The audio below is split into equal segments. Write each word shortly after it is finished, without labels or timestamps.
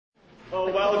Oh,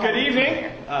 well, good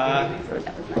evening.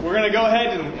 We're going to go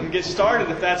ahead and get started,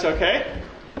 if that's okay.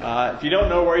 If you don't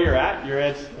know where you're at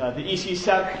the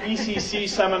ECC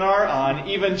seminar on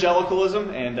Evangelicalism,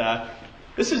 and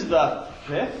this is the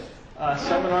fifth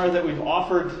seminar that we've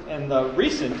offered in the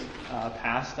recent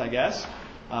past, I guess,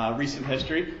 recent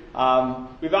history.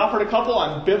 We've offered a couple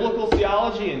on biblical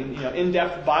theology and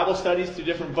in-depth Bible studies through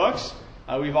different books.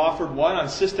 We've offered one on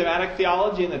systematic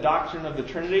theology and the doctrine of the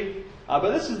Trinity.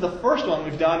 But this is the first one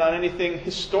we've done on anything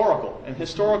historical and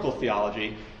historical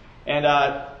theology. And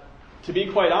to be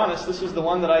quite honest, this is the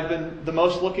one that I've been the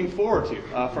most looking forward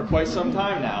to for quite some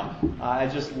time now. I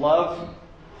just love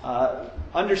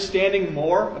understanding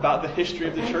more about the history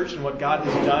of the church and what God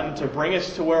has done to bring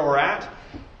us to where we're at.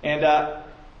 And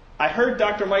I heard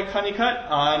Dr. Mike Honeycutt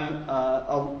on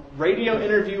a radio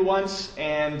interview once,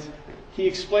 and he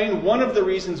explained one of the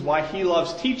reasons why he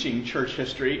loves teaching church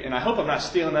history, and I hope I'm not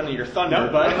stealing any of your thunder,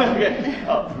 but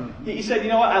he said,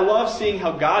 I love seeing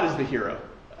how God is the hero.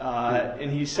 And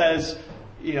he says,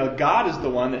 God is the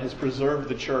one that has preserved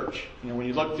the church. When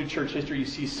you look through church history, you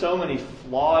see so many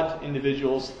flawed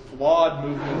individuals, flawed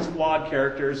movements, flawed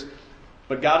characters,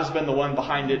 but God has been the one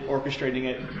behind it, orchestrating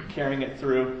it, carrying it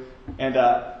through. And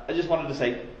I just wanted to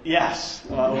say yes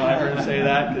when I heard him say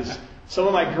that, because some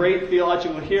of my great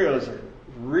theological heroes are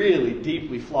really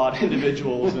deeply flawed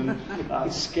individuals and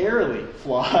scarily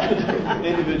flawed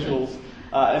individuals.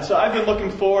 And so I've been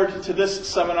looking forward to this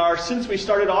seminar since we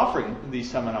started offering these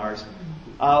seminars.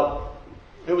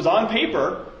 It was on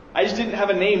paper. I just didn't have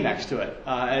a name next to it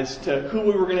as to who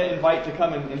we were going to invite to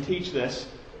come and teach this.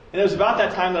 And it was about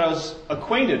that time that I was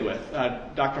acquainted with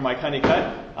Dr. Mike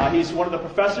Honeycutt. He's one of the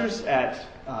professors at,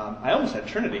 I almost said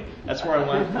Trinity. That's where I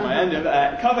went for my end of,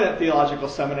 at Covenant Theological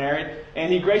Seminary.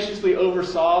 And he graciously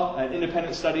oversaw an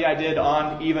independent study I did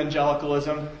on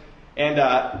evangelicalism. And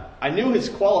I knew his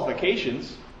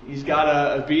qualifications. He's got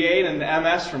a BA and an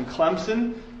MS from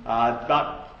Clemson.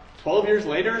 About 12 years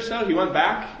later or so, he went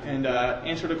back and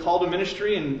answered a call to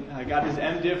ministry and got his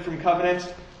MDiv from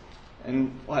Covenant.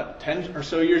 And 10 or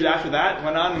so years after that,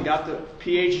 went on and got the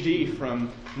PhD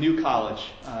from New College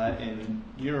in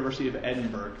University of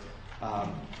Edinburgh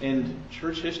in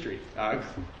church history.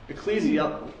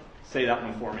 Say that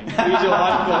one for me.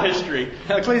 Ecclesiological history.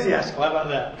 Ecclesiastical, how about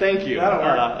that? Thank you.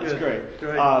 That's great.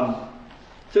 So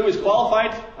he was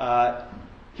qualified.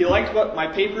 He liked what my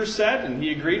papers said, and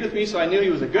he agreed with me, so I knew he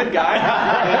was a good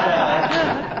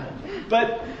guy.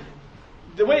 But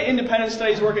the way independent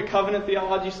studies work at Covenant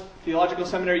Theological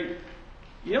Seminary,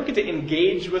 you don't get to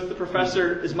engage with the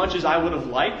professor as much as I would have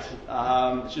liked.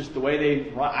 It's just the way they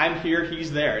run. I'm here,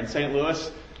 he's there in St.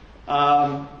 Louis.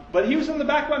 But he was in the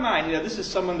back of my mind. This is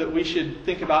someone that we should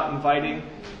think about inviting.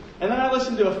 And then I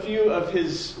listened to a few of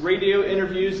his radio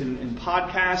interviews and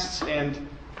podcasts, and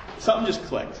something just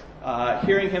clicked.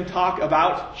 Hearing him talk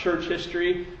about church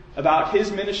history, about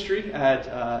his ministry at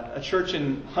a church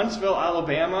in Huntsville,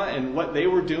 Alabama, and what they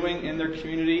were doing in their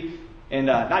community, and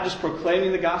not just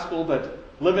proclaiming the gospel, but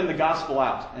living the gospel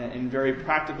out in very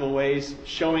practical ways,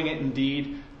 showing it in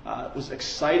deed, was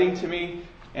exciting to me.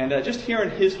 And just hearing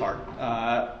his heart,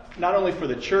 not only for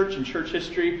the church and church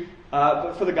history,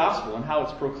 but for the gospel and how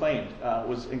it's proclaimed,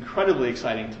 was incredibly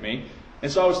exciting to me.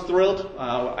 And so I was thrilled.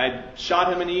 I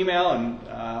shot him an email, and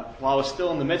while I was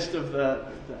still in the midst of the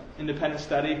independent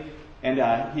study,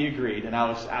 and he agreed. And I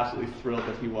was absolutely thrilled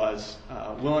that he was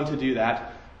willing to do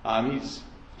that. He's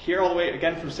here all the way,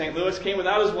 again, from St. Louis, came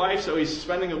without his wife, so he's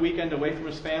spending a weekend away from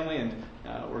his family, and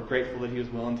we're grateful that he was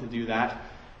willing to do that.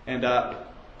 And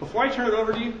before I turn it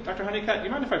over to you, Dr. Honeycutt, do you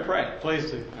mind if I pray?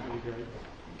 Please do. That would be great.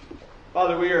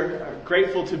 Father, we are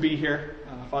grateful to be here.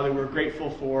 Father, we're grateful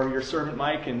for your servant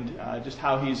Mike and just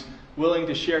how he's willing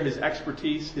to share his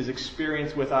expertise, his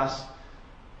experience with us.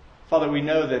 Father, we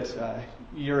know that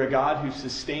you're a God who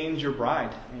sustains your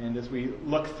bride. And as we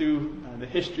look through the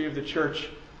history of the church,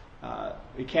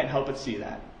 we can't help but see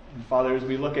that. And Father, as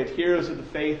we look at heroes of the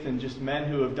faith and just men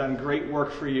who have done great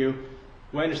work for you,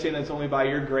 we understand that it's only by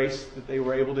your grace that they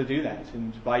were able to do that,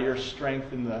 and by your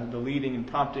strength and the leading and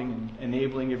prompting and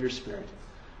enabling of your Spirit.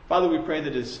 Father, we pray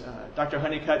that as Dr.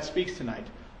 Honeycutt speaks tonight,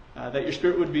 that your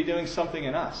Spirit would be doing something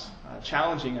in us,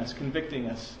 challenging us, convicting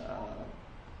us,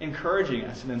 encouraging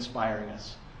us, and inspiring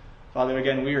us. Father,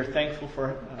 again, we are thankful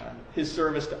for his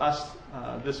service to us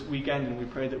this weekend, and we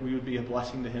pray that we would be a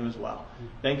blessing to him as well.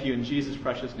 Thank you in Jesus'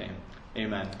 precious name.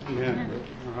 Amen. Amen.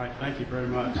 All right. Thank you very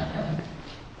much.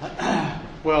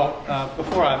 Well,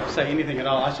 before I say anything at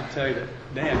all, I should tell you that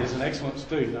Dan is an excellent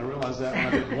student. I realized that when I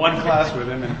did one class with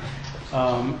him.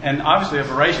 And obviously a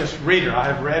voracious reader. I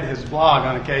have read his blog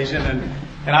on occasion,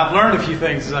 and I've learned a few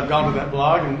things as I've gone to that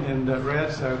blog and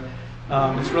read. So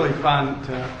It's really fun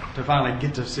to finally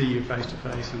get to see you face to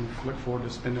face, and look forward to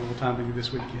spending a little time with you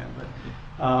this weekend. But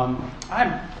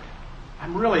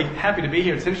I'm really happy to be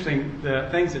here. It's interesting, the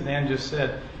things that Dan just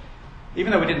said.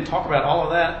 Even though we didn't talk about all of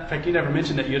that, in fact, you never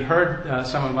mentioned that you'd heard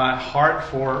some of my heart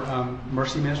for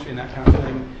mercy ministry and that kind of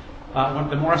thing.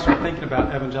 The more I start thinking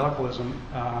about evangelicalism,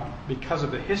 because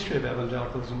of the history of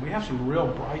evangelicalism, we have some real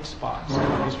bright spots in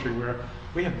our history where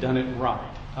we have done it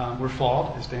right. We're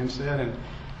flawed, as Dan said,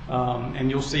 and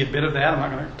you'll see a bit of that. I'm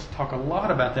not going to talk a lot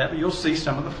about that, but you'll see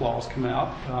some of the flaws come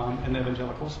out in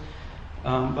evangelicals.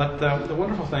 But the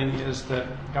wonderful thing is that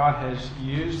God has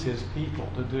used His people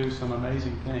to do some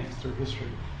amazing things through history.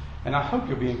 And I hope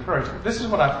you'll be encouraged. This is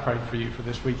what I've prayed for you for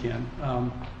this weekend,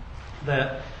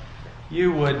 that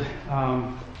you would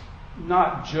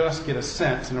not just get a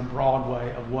sense in a broad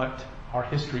way of what our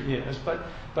history is,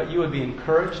 but you would be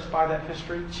encouraged by that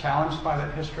history, challenged by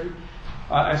that history,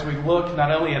 as we look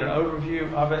not only at an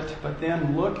overview of it, but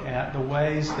then look at the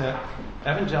ways that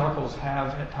evangelicals have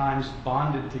at times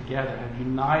bonded together and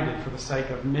united for the sake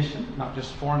of mission, not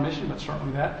just foreign mission, but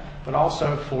certainly that, but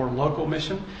also for local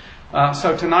mission.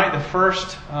 So tonight the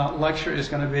first lecture is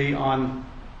going to be on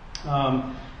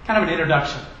kind of an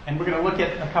introduction. And we're going to look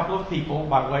at a couple of people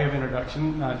by way of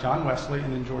introduction, John Wesley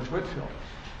and then George Whitefield.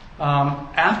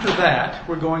 After that,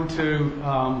 we're going to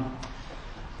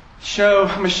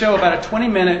I'm going to show about a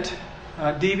 20-minute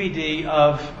DVD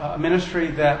of a ministry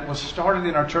that was started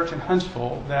in our church in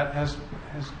Huntsville that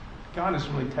God has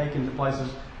really taken to places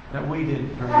that we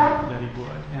didn't dream that He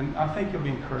would. And I think you'll be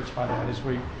encouraged by that as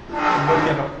we look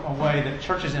at a way that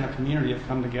churches in a community have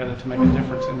come together to make a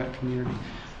difference in that community.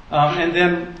 And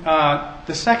then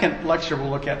the second lecture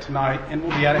we'll look at tonight, and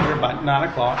we'll be out of here by 9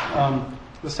 o'clock.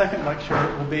 The second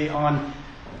lecture will be on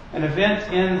an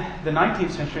event in the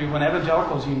 19th century when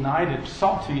evangelicals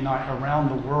sought to unite around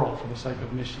the world for the sake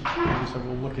of mission. And so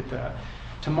we'll look at that.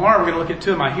 Tomorrow we're going to look at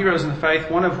two of my heroes in the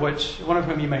faith, one of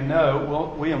whom you may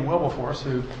know, William Wilberforce,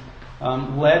 who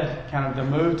led kind of the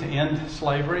move to end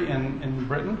slavery in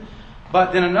Britain.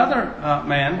 But then another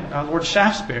man, Lord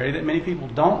Shaftesbury, that many people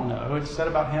don't know. It's said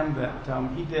about him that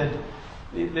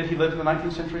he lived in the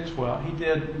 19th century as well. He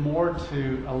did more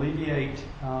to alleviate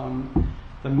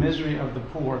the misery of the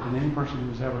poor than any person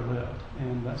who's ever lived.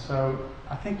 And so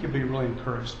I think you'll be really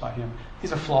encouraged by him.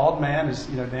 He's a flawed man, as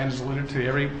Dan has alluded to.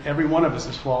 Every one of us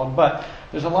is flawed, but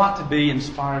there's a lot to be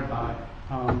inspired by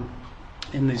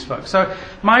in these folks. So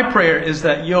my prayer is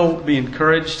that you'll be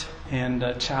encouraged and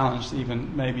challenged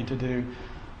even maybe to do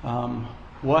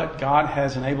what God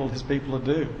has enabled His people to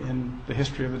do in the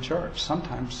history of the church,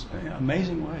 sometimes in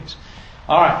amazing ways.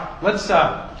 All right,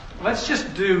 let's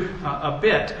just do a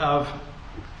bit of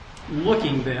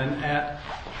looking then at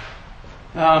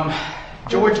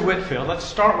George Whitefield. Let's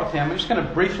start with him. I'm just going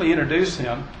to briefly introduce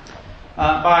him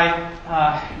by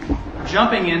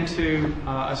jumping into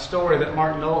a story that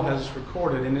Mark Knoll has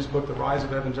recorded in his book, The Rise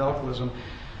of Evangelicalism.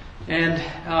 And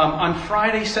on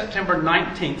Friday, September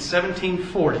 19th,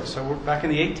 1740, so we're back in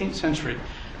the 18th century,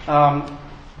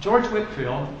 George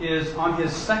Whitefield is on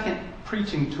his second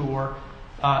preaching tour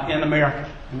in America,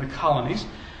 in the colonies.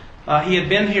 He had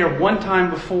been here one time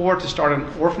before to start an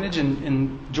orphanage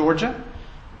in Georgia.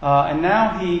 And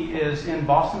now he is in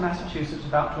Boston, Massachusetts,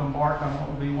 about to embark on what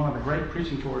will be one of the great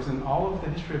preaching tours in all of the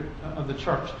history of the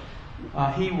church.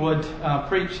 He would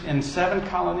preach in 7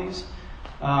 colonies,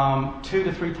 2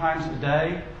 to 3 times a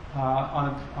day.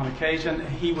 On occasion,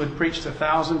 he would preach to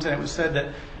thousands, and it was said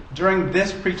that during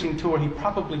this preaching tour, he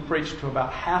probably preached to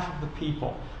about half of the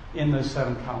people in those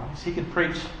 7 colonies. He could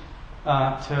preach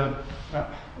to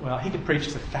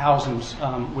thousands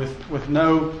with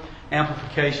no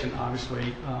amplification,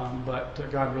 obviously, but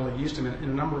God really used him in a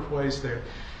number of ways there.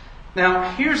 Now,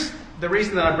 here's the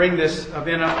reason that I bring this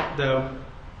event up, though.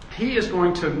 He is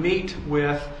going to meet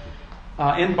with,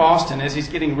 in Boston, as he's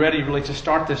getting ready really to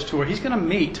start this tour, he's going to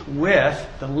meet with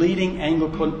the leading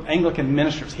Anglican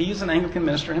ministers. He is an Anglican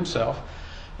minister himself.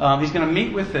 He's going to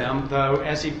meet with them, though,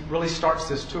 as he really starts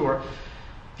this tour.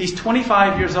 He's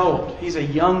 25 years old. He's a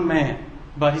young man.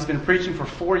 But he's been preaching for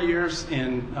 4 years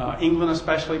in England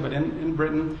especially, but in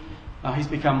Britain. He's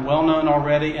become well known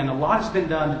already, and a lot has been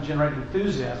done to generate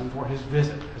enthusiasm for his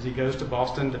visit as he goes to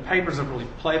Boston. The papers have really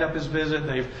played up his visit.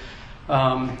 They've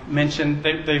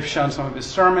they've shown some of his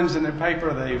sermons in their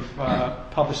paper. They've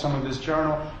published some of his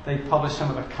journal. They've published some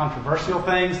of the controversial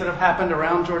things that have happened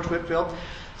around George Whitefield.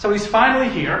 So he's finally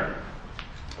here,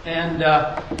 and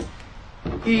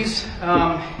he's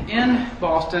in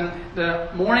Boston the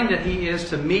morning that he is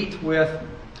to meet with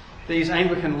these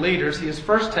Anglican leaders. He is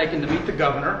first taken to meet the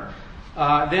governor.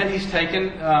 Then he's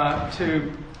taken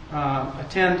to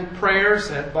attend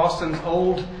prayers at Boston's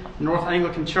Old North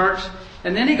Anglican Church.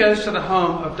 And then he goes to the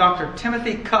home of Dr.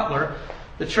 Timothy Cutler,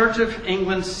 the Church of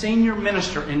England's senior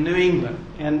minister in New England.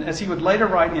 And as he would later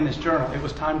write in his journal, it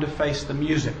was time to face the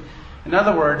music. In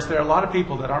other words, there are a lot of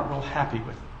people that aren't real happy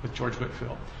with George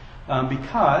Whitefield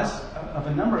because of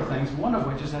a number of things, one of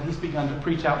which is that he's begun to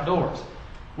preach outdoors,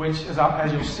 which,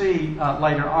 as you'll see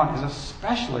later on, is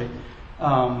especially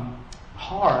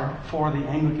hard for the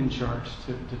Anglican Church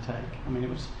to take. I mean,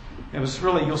 it was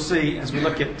really, you'll see as we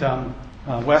look at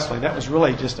Wesley, that was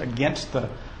really just against the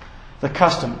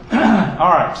custom.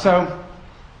 All right, so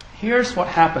here's what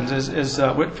happens as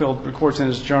Whitefield records in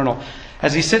his journal.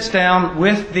 As he sits down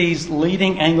with these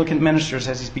leading Anglican ministers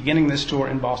as he's beginning this tour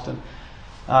in Boston,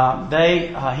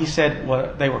 he said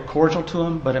they were cordial to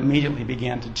him, but immediately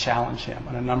began to challenge him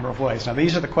in a number of ways. Now,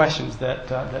 these are the questions that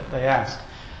they asked.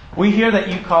 We hear that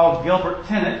you called Gilbert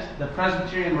Tennant, the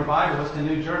Presbyterian revivalist in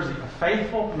New Jersey, a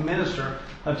faithful minister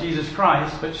of Jesus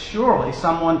Christ, but surely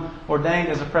someone ordained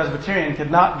as a Presbyterian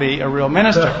could not be a real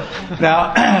minister.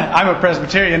 Now, I'm a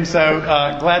Presbyterian, so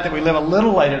glad that we live a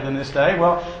little later than this day.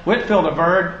 Well, Whitefield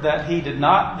averred that he did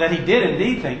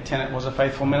indeed think Tennant was a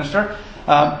faithful minister.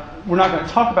 We're not going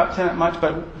to talk about Tennant much,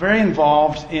 but very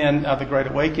involved in the Great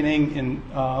Awakening, in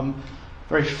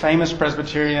very famous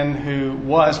Presbyterian who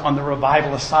was on the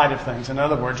revivalist side of things. In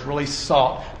other words, really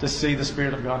sought to see the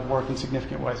Spirit of God work in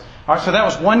significant ways. All right, so that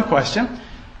was one question.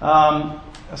 A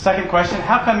second question,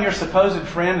 how come your supposed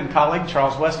friend and colleague,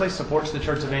 Charles Wesley, supports the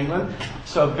Church of England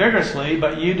so vigorously,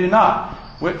 but you do not?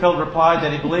 Whitefield replied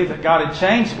that he believed that God had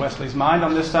changed Wesley's mind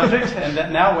on this subject and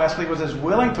that now Wesley was as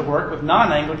willing to work with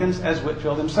non-Anglicans as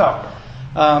Whitefield himself.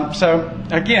 So,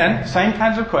 again, same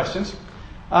kinds of questions.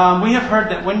 We have heard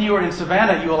that when you were in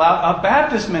Savannah, you allowed a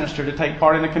Baptist minister to take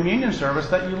part in the communion service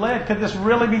that you led. Could this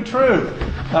really be true?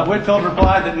 Whitefield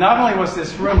replied that not only was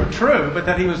this rumor true, but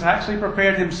that he was actually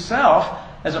prepared himself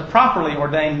as a properly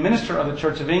ordained minister of the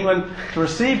Church of England to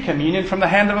receive communion from the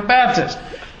hand of a Baptist.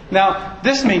 Now,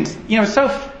 this means, it's so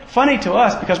funny to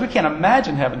us because we can't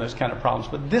imagine having those kind of problems,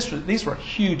 but these were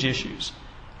huge issues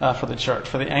for the church,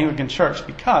 for the Anglican Church,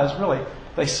 because really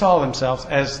they saw themselves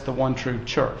as the one true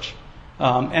church.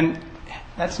 And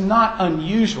that's not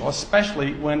unusual,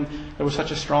 especially when there was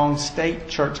such a strong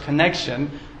state-church connection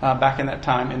back in that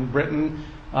time in Britain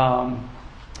and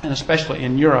especially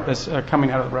in Europe as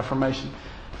coming out of the Reformation.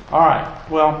 All right,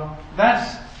 well,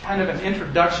 that's kind of an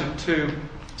introduction to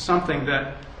something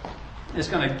that is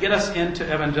going to get us into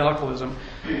evangelicalism.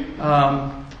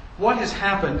 What has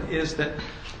happened is that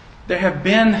there have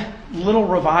been little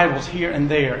revivals here and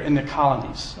there in the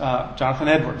colonies. Jonathan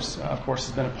Edwards, of course,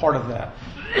 has been a part of that.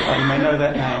 You may know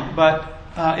that name. But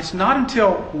it's not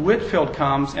until Whitefield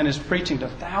comes and is preaching to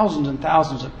thousands and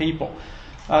thousands of people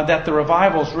that the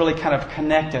revivals really kind of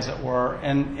connect, as it were,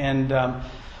 and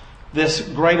this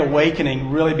great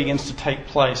awakening really begins to take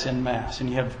place en masse, and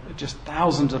you have just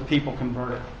thousands of people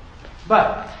converted.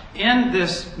 But in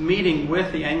this meeting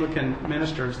with the Anglican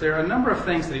ministers, there are a number of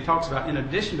things that he talks about in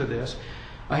addition to this.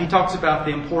 He talks about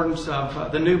the importance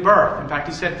of the new birth. In fact,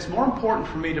 he said, it's more important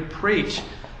for me to preach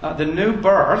the new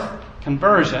birth,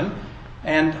 conversion,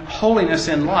 and holiness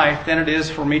in life than it is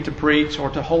for me to preach or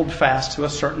to hold fast to a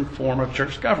certain form of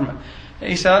church government.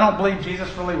 He said, I don't believe Jesus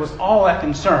really was all that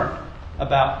concerned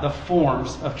about the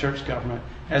forms of church government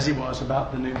as he was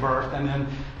about the new birth and then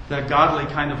the godly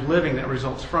kind of living that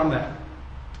results from that.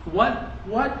 What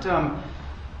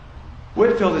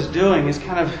Whitefield is doing is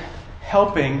kind of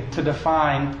helping to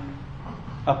define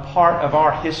a part of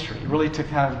our history, really to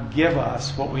kind of give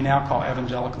us what we now call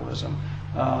evangelicalism.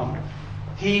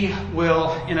 He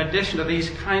will, in addition to these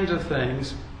kinds of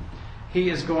things, he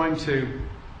is going to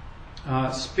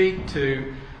speak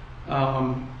to, he's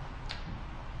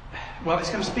going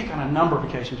to speak on a number of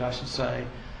occasions, I should say,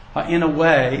 in a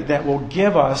way that will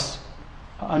give us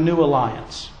a new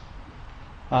alliance.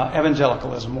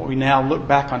 Evangelicalism, what we now look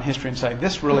back on history and say,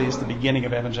 this really is the beginning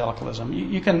of evangelicalism.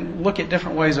 You can look at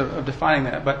different ways of defining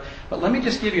that, but let me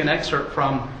just give you an excerpt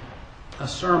from a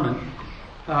sermon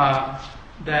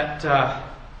that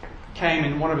came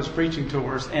in one of his preaching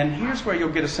tours, and here's where you'll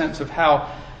get a sense of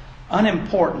how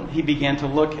unimportant he began to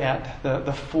look at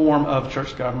the form of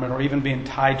church government or even being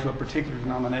tied to a particular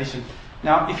denomination.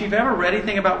 Now, if you've ever read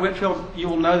anything about Whitefield, you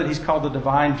will know that he's called the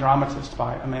divine dramatist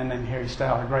by a man named Harry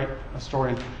Stowell, a great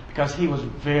historian, because he was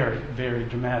very, very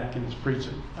dramatic in his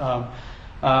preaching.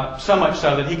 So much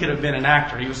so that he could have been an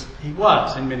actor. He was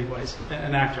in many ways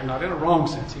an actor, not in a wrong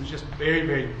sense. He was just very,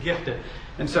 very gifted.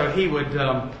 And so he would,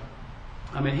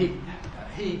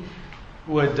 he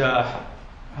would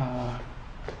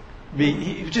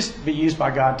he would just be used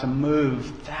by God to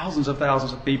move thousands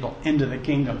of people into the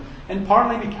kingdom. And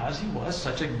partly because he was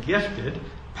such a gifted,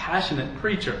 passionate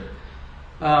preacher.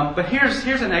 But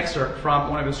here's an excerpt from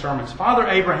one of his sermons. Father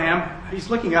Abraham, he's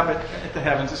looking up at the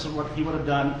heavens. This is what he would have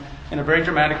done in a very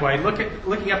dramatic way.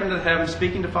 Looking up into the heavens,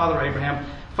 speaking to Father Abraham.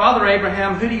 Father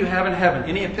Abraham, who do you have in heaven?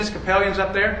 Any Episcopalians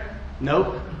up there?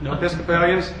 Nope, no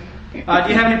Episcopalians. Do you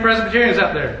have any Presbyterians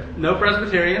up there? No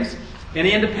Presbyterians.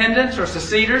 Any Independents or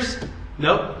Seceders?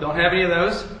 Nope, don't have any of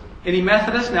those. Any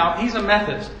Methodists? Now, he's a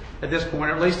Methodist at this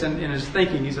point, or at least in his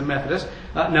thinking, he's a Methodist.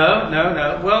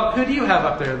 No. Well, who do you have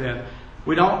up there then?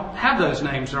 We don't have those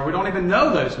names, or we don't even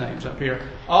know those names up here.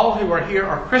 All who are here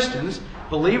are Christians,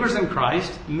 believers in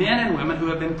Christ, men and women who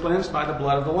have been cleansed by the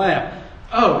blood of the Lamb.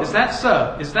 Oh, is that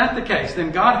so? Is that the case?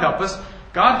 Then God help us.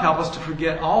 God help us to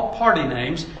forget all party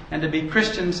names and to be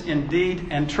Christians in deed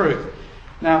and truth.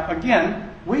 Now, again,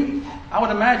 I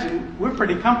would imagine we're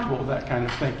pretty comfortable with that kind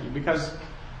of thinking, because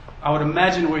I would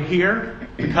imagine we're here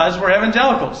because we're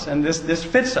evangelicals and this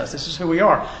fits us. This is who we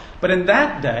are. But in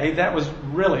that day, that was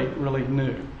really, really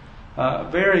new. A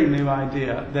very new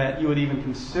idea that you would even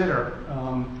consider,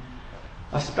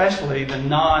 especially the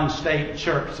non-state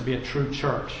church, to be a true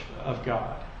church of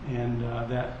God. And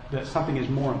that something is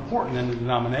more important than the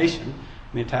denomination and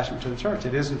the attachment to the church.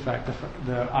 It is, in fact,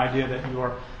 the idea that you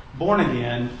are born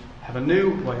again, have a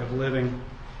new way of living,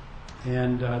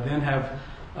 and then have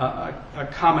a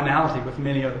commonality with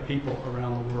many other people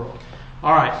around the world.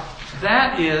 All right,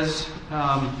 that is...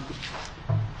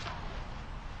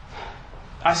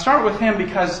 I start with him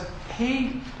because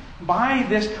he, by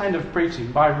this kind of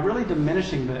preaching, by really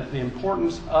diminishing the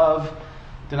importance of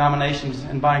denominations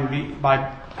and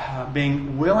by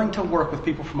being willing to work with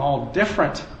people from all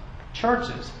different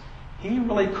churches, he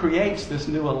really creates this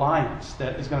new alliance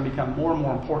that is going to become more and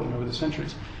more important over the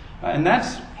centuries. And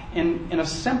that's, in a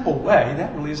simple way,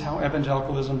 that really is how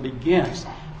evangelicalism begins.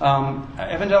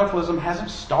 Evangelicalism hasn't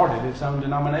started its own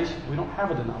denomination. We don't have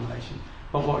a denomination.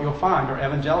 But what you'll find are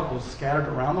evangelicals scattered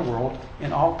around the world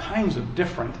in all kinds of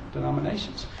different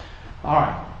denominations. All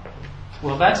right.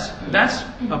 Well, that's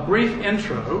a brief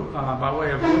intro by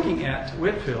way of looking at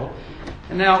Whitefield.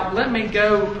 And now let me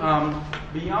go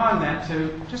beyond that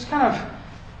to just kind of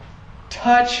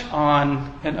touch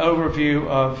on an overview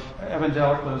of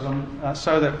evangelicalism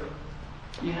so that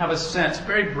you have a sense,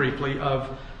 very briefly, of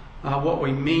what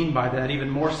we mean by that, even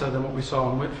more so than what we saw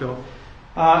in Whitefield.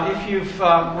 If you've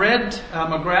read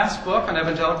McGrath's book on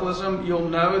evangelicalism, you'll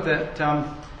know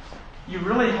that you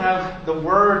really have the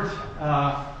word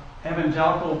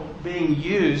evangelical being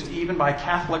used even by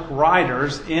Catholic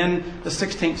writers in the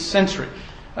 16th century.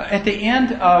 At the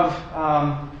end of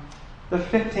the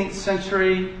 15th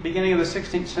century, beginning of the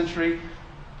 16th century,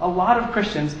 a lot of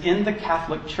Christians in the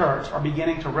Catholic Church are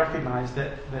beginning to recognize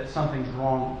that something's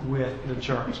wrong with the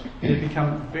church. They've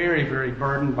become very, very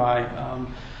burdened by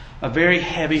a very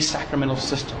heavy sacramental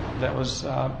system that was,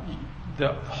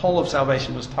 the whole of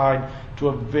salvation was tied to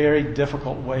a very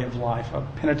difficult way of life, a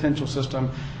penitential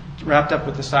system wrapped up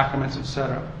with the sacraments,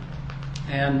 etc.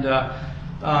 And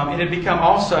it had become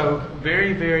also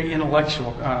very, very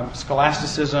intellectual.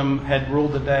 Scholasticism had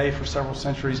ruled the day for several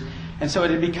centuries. And so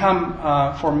it had become,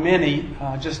 for many,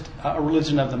 just a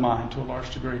religion of the mind to a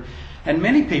large degree. And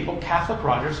many people, Catholic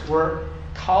writers, were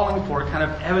calling for a kind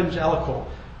of evangelical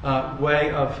way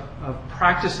of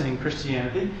practicing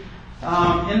Christianity.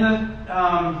 In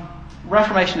the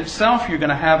Reformation itself, you're going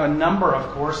to have a number, of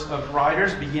course, of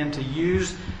writers begin to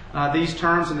use these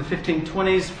terms in the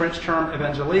 1520s, French term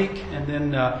évangélique, and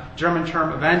then German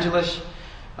term evangelisch.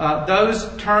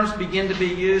 Those terms begin to be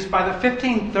used. By the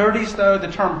 1530s, though,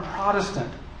 the term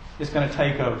Protestant is going to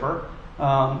take over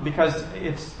because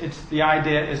it's the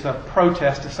idea is a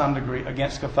protest to some degree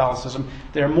against Catholicism.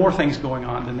 There are more things going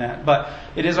on than that, but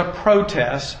it is a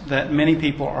protest that many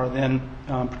people are then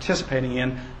participating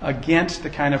in against the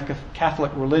kind of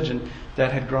Catholic religion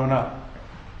that had grown up.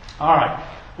 All right.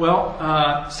 Well,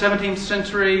 17th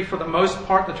century, for the most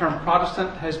part, the term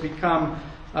Protestant has become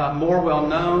more well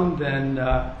known than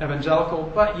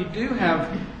evangelical, but you do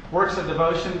have works of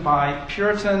devotion by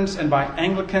Puritans and by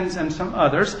Anglicans and some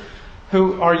others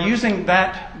who are using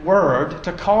that word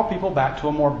to call people back to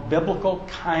a more biblical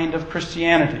kind of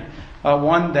Christianity,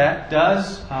 one that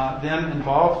does then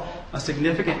involve a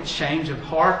significant change of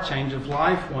heart, change of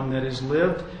life, one that is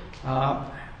lived,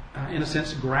 in a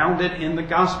sense, grounded in the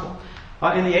gospel.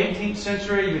 In the 18th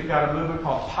century, you've got a movement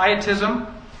called Pietism,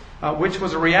 which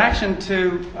was a reaction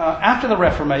to, after the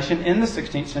Reformation in the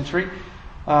 16th century,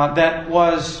 that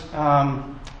was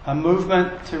a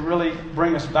movement to really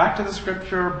bring us back to the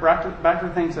Scripture, back to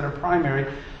the things that are primary.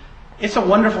 it's a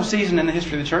wonderful season in the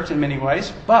history of the church in many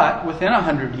ways, but within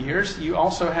 100 years, you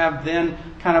also have then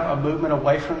kind of a movement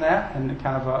away from that, and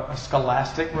kind of a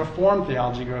scholastic reform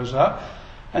theology grows up.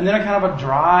 And then a kind of a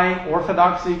dry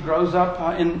orthodoxy grows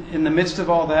up in the midst of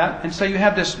all that. And so you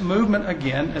have this movement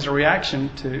again as a reaction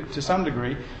to some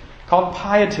degree called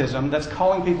pietism that's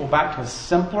calling people back to a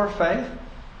simpler faith,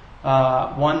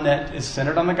 one that is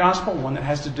centered on the gospel, one that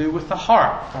has to do with the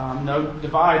heart. No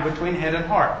divide between head and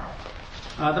heart.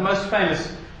 The most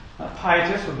famous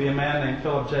pietist would be a man named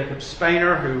Philip Jacob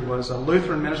Spener, who was a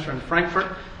Lutheran minister in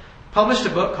Frankfurt, published a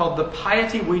book called The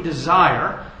Piety We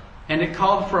Desire, and it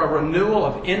called for a renewal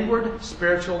of inward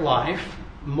spiritual life,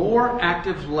 more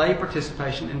active lay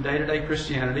participation in day-to-day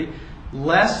Christianity,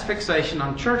 less fixation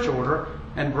on church order,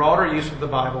 and broader use of the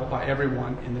Bible by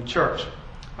everyone in the church.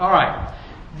 All right.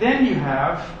 Then you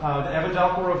have the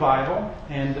Evangelical Revival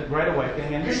and the Great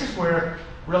Awakening, and this is where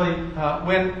really,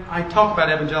 when I talk about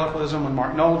evangelicalism, when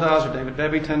Mark Knoll does or David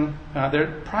Bebbington,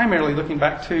 they're primarily looking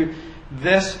back to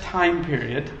this time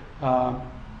period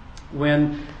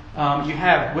when you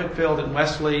have Whitefield and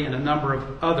Wesley and a number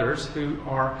of others who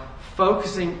are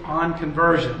focusing on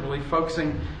conversion, really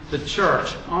focusing the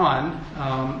church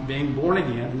on being born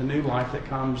again and the new life that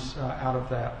comes out of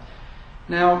that.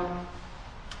 Now,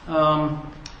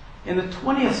 in the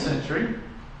 20th century,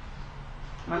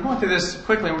 and I'm going through this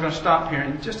quickly, and we're going to stop here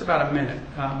in just about a minute.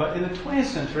 But in the 20th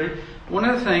century, one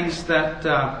of the things that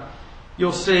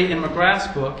you'll see in McGrath's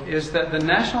book is that the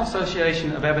National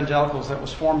Association of Evangelicals that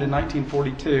was formed in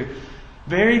 1942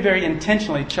 very, very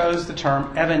intentionally chose the term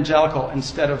evangelical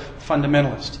instead of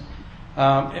fundamentalist.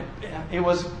 It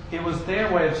was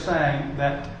their way of saying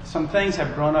that some things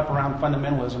have grown up around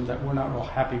fundamentalism that we're not real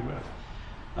happy with.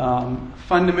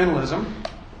 Fundamentalism.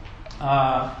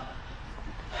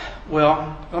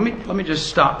 Well, let me just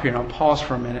stop here and I'll pause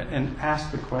for a minute and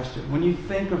ask the question. When you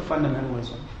think of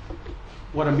fundamentalism,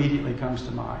 what immediately comes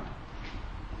to mind?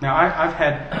 Now, I've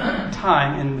had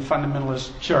time in the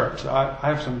fundamentalist church. I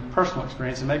have some personal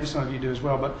experience, and maybe some of you do as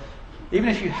well. But even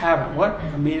if you haven't, what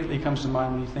immediately comes to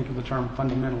mind when you think of the term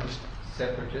fundamentalist?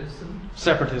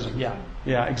 Separatism, yeah.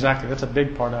 Yeah, exactly. That's a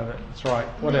big part of it. That's right.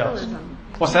 What Legalism. else?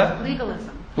 What's that?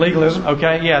 Legalism. Legalism,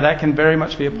 okay. Yeah, that can very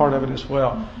much be a part of it as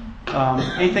well.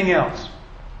 Anything else?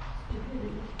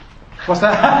 What's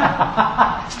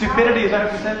that? Stupidity, is that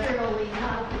what you said? Not particularly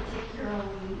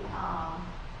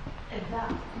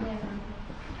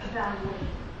evaluated.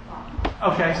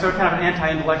 Okay, so kind of an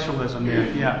anti-intellectualism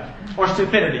there, yeah. Or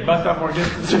stupidity, both of them are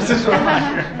just as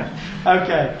well here.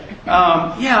 Okay.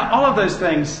 All of those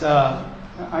things,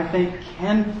 I think,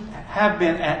 have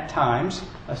been at times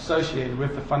associated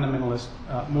with the fundamentalist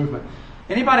movement.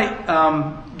 Anybody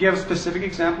give specific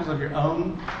examples of your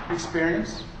own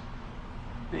experience?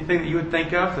 Anything that you would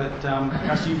think of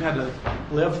that you've had to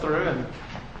live through and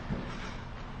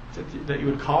that you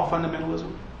would call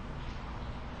fundamentalism?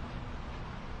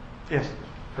 Yes.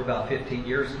 For about 15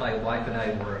 years, my wife and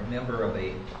I were a member of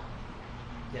a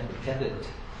independent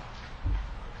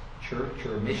church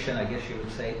or mission, I guess you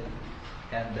would say,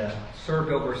 and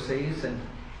served overseas. And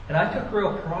I took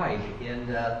real pride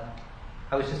in.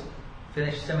 I was just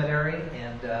finished seminary,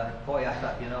 and I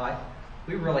thought,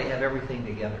 we really have everything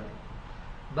together.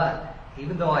 But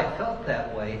even though I felt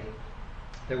that way,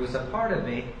 there was a part of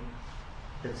me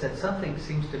that said something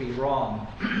seems to be wrong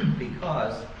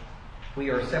because we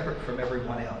are separate from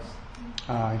everyone else.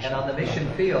 And on the mission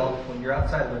field, when you're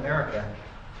outside of America,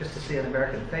 just to see an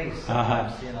American face,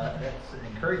 sometimes, that's an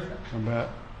encouragement. I bet.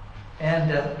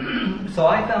 And so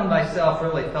I found myself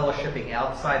really fellowshipping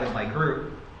outside of my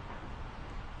group.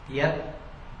 Yet,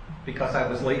 because I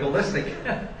was legalistic,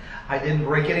 I didn't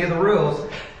break any of the rules.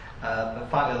 But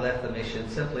finally left the mission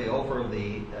simply over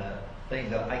the thing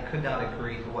that I could not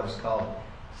agree to what is called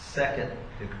second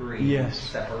degree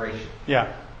separation.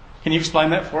 Yeah. Can you explain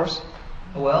that for us?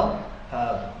 Well,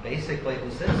 basically it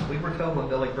was this. We were told when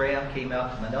Billy Graham came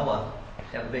out to Manila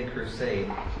to have a big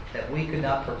crusade that we could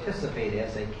not participate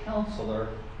as a counselor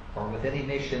or with any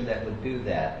mission that would do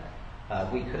that.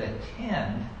 We could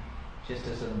attend just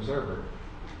as an observer.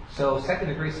 So second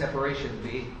degree separation would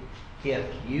be if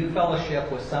you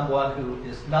fellowship with someone who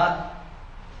is not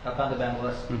a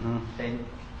fundamentalist, then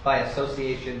by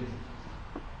association,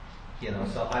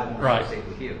 so I won't associate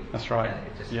with you. That's right.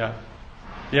 Yeah.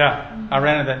 I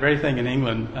ran into that very thing in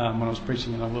England when I was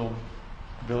preaching in a little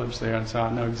village there, and so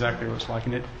I know exactly what it's like.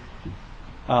 And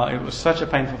it was such a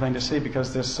painful thing to see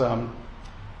because this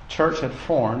church had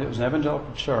formed. It was an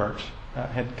evangelical church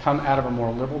had come out of a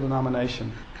more liberal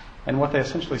denomination. And what they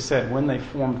essentially said when they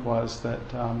formed was that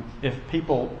if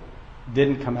people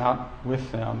didn't come out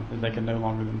with them, that they could no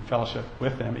longer then fellowship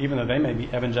with them, even though they may be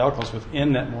evangelicals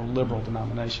within that more liberal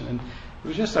denomination. And it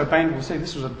was just so painful to see.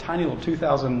 This was a tiny little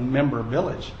 2,000 member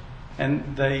village, and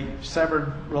they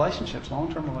severed relationships,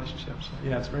 long-term relationships.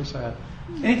 Yeah, it's very sad.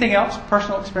 Anything else,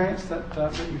 personal experience that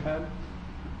you've had?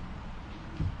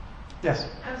 Yes?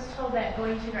 I was told that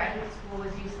going to graduate school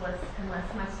was useless unless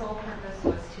my sole purpose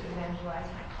was to evangelize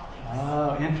my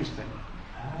colleagues. Oh, interesting.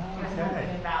 There's nothing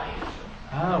in value.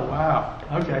 Oh, wow.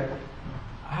 Okay.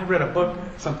 I read a book,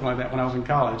 something like that, when I was in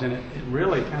college, and it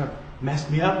really kind of messed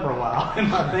me up for a while in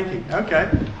my thinking. Okay.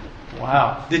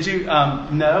 Wow. Did you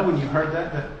know when you heard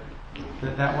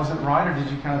that wasn't right, or did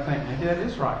you kind of think, maybe that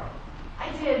is right? I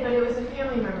did, but it was a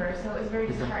family member, so it was very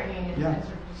disheartening and Yeah.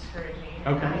 sort of discouraging.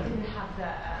 Okay. And I didn't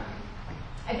have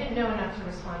I didn't know enough to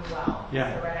respond well.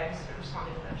 Yeah. So I just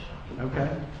responded emotionally. Okay.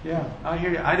 Yeah, I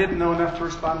hear you. I didn't know enough to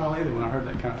respond well either when I heard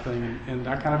that kind of thing, and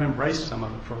I kind of embraced some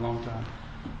of it for a long time.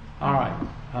 All right.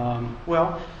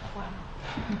 Well,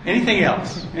 anything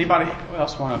else? Anybody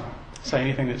else want to say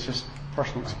anything that's just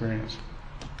personal experience?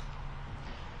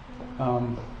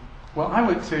 Well, I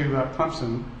went to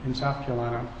Clemson in South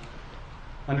Carolina,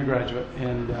 undergraduate,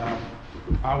 and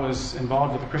I was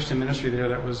involved with a Christian ministry there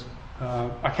that was,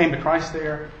 I came to Christ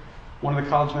there. One of the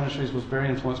college ministries was very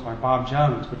influenced by Bob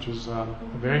Jones, which was a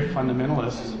very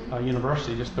fundamentalist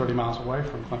university just 30 miles away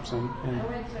from Clemson. And I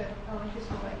went to elementary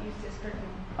school at Eustis Kirkland.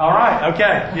 all right,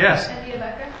 okay, yes. Cynthia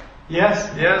Becker?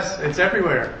 Yes, it's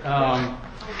everywhere.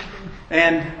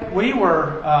 And we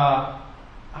were, I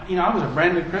was a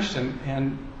brand new Christian,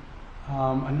 and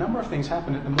a number of things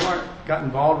happened. The more I got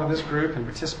involved with this group and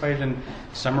participated in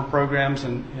summer programs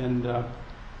and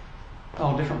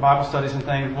different Bible studies and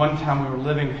things. One time we were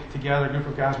living together, a group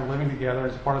of guys were living together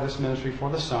as part of this ministry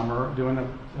for the summer, doing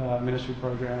a ministry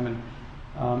program. And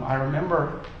I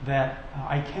remember that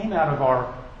I came out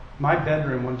of my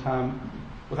bedroom one time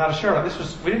without a shirt on.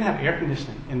 We didn't have air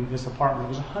conditioning in this apartment. It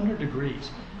was 100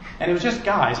 degrees. And it was just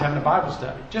guys having a Bible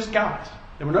study. Just guys.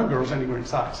 There were no girls anywhere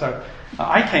inside. So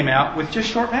I came out with just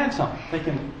short pants on,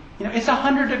 thinking, it's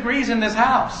 100 degrees in this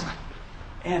house.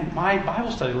 And my Bible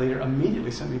study leader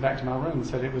immediately sent me back to my room and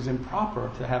said it was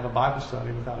improper to have a Bible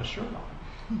study without a shirt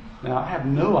on. Now, I have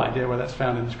no idea where that's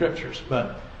found in the Scriptures,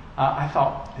 but I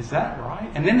thought, is that right?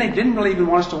 And then they didn't really even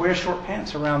want us to wear short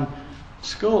pants around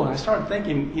school. And I started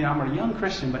thinking, I'm a young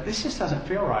Christian, but this just doesn't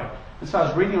feel right. And so I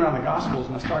was reading around the Gospels,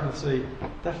 and I started to see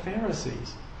the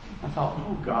Pharisees. I thought,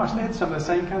 oh gosh, they had some of the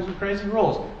same kinds of crazy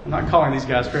rules. I'm not calling these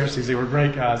guys Pharisees. They were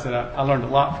great guys that I learned a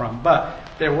lot from. But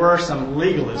there were some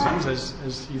legalisms,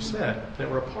 as you said, that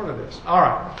were a part of this. All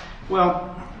right.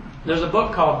 Well, there's a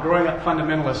book called Growing Up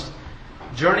Fundamentalist,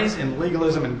 Journeys in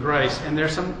Legalism and Grace. And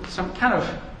there's some kind of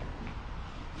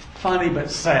funny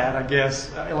but sad, I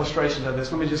guess, illustrations of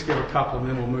this. Let me just give a couple and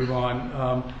then we'll move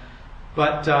on.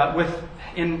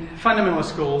 In fundamentalist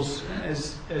schools,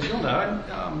 as you'll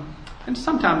know, and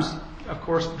sometimes, of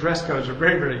course, dress codes are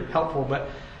very, very helpful. But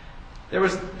there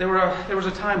was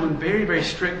a time when very, very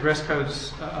strict dress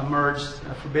codes emerged,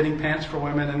 forbidding pants for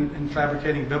women and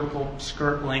fabricating biblical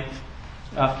skirt length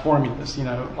formulas.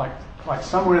 Like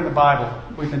somewhere in the Bible,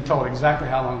 we've been told exactly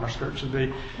how long our skirt should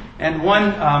be. And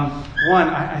one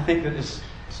I think that is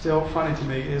still funny to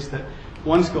me is that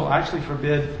one school actually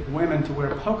forbid women to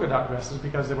wear polka dot dresses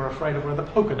because they were afraid of where the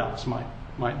polka dots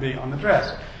might be on the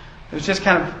dress. It's just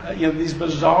kind of, these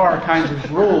bizarre kinds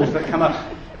of rules that come up.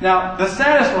 Now, the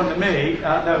saddest one to me,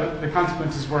 no, the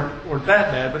consequences weren't that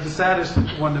bad, but the saddest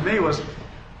one to me was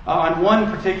on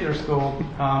one particular school,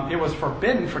 it was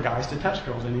forbidden for guys to touch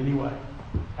girls in any way.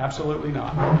 Absolutely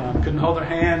not. Couldn't hold their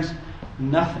hands,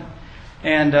 nothing.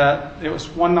 And it was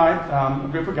one night, a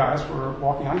group of guys were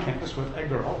walking on campus with a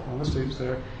girl, one of the students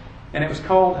there, and it was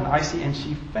cold and icy, and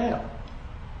she fell.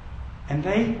 And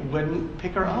they wouldn't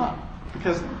pick her up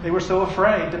because they were so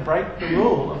afraid to break the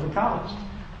rule of the college.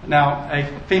 Now, a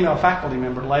female faculty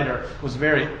member later was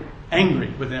very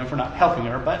angry with them for not helping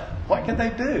her, but what could they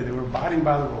do? They were abiding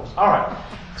by the rules. All right.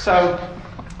 So,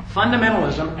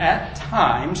 fundamentalism at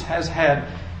times has had,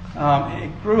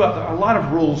 it grew up, a lot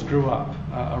of rules grew up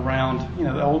around,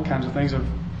 the old kinds of things of,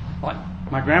 like,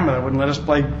 my grandmother wouldn't let us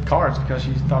play cards because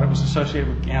she thought it was associated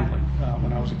with gambling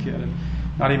when I was a kid, and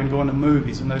not even going to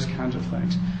movies and those kinds of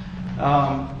things.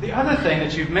 The other thing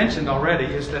that you've mentioned already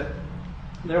is that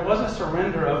there was a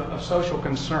surrender of social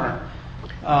concern.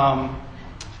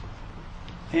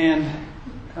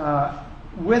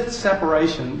 With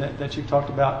separation that you've talked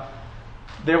about,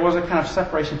 there was a kind of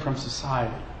separation from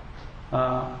society.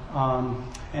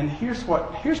 And here's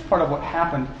part of what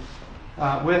happened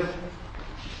with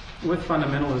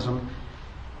fundamentalism.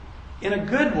 in a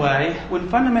good way, when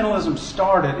fundamentalism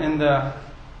started in the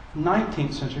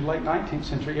 19th century, late 19th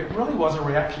century, it really was a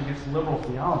reaction against liberal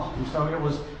theology. And so it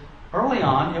was, early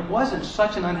on, it wasn't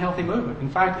such an unhealthy movement. In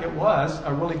fact, it was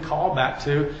a really callback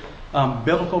to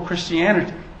biblical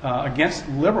Christianity against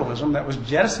liberalism that was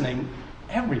jettisoning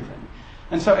everything.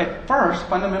 And so at first,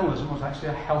 fundamentalism was actually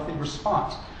a healthy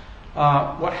response.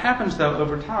 What happens, though,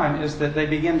 over time is that they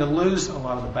begin to lose a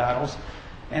lot of the battles,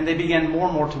 and they began more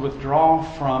and more to withdraw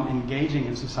from engaging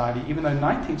in society, even though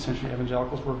 19th century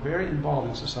evangelicals were very involved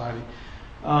in society.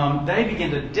 They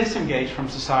begin to disengage from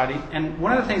society. And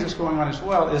one of the things that's going on as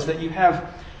well is that you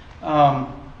have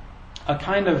a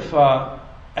kind of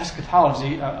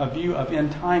eschatology, a view of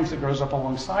end times that grows up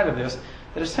alongside of this,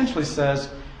 that essentially says,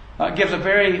 gives a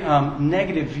very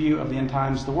negative view of the end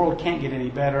times. The world can't get any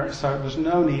better, so there's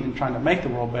no need in trying to make the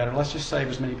world better. Let's just save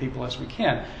as many people as we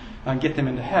can and get them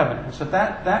into heaven. And so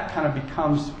that kind of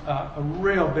becomes a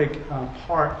real big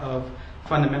part of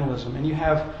fundamentalism. And you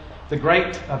have the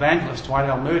great evangelist Dwight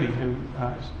L. Moody, who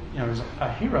is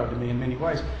a hero to me in many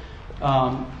ways,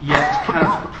 yet kind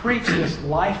of preached this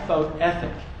lifeboat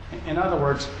ethic. In other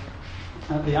words,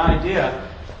 the idea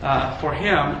for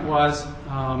him was,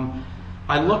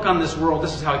 I look on this world,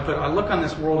 this is how he put it, I look on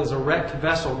this world as a wrecked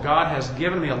vessel. God has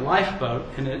given me a lifeboat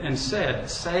and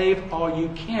said, save all you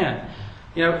can.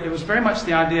 It was very much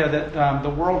the idea that the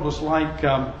world was like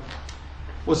the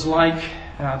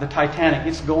Titanic.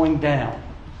 It's going down.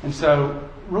 And so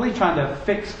really trying to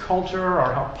fix culture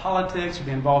or help politics or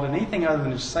be involved in anything other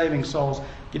than just saving souls,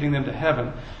 getting them to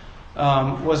heaven,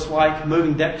 was like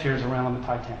moving deck chairs around on the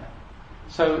Titanic.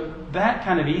 So that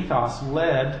kind of ethos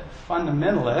led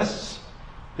fundamentalists,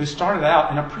 who started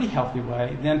out in a pretty healthy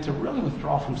way, then to really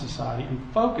withdraw from society and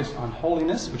focus on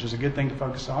holiness, which is a good thing to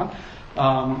focus on,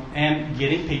 and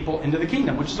getting people into the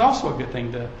kingdom, which is also a good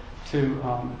thing to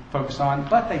focus on.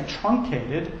 But they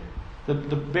truncated the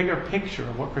bigger picture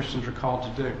of what Christians are called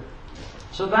to do.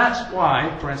 So that's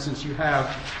why, for instance, you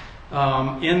have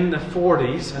in the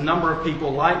 40s a number of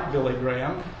people like Billy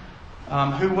Graham,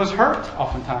 who was hurt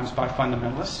oftentimes by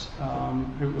fundamentalists,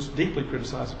 who was deeply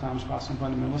criticized at times by some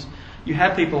fundamentalists. You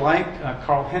had people like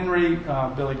Carl Henry,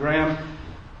 Billy Graham,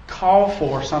 call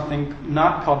for something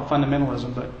not called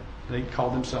fundamentalism, but they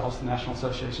called themselves the National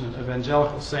Association of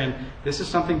Evangelicals, saying this is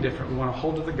something different. We want to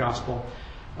hold to the gospel,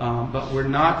 but we're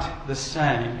not the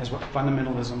same as what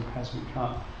fundamentalism has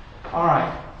become. All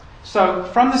right. So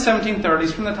from the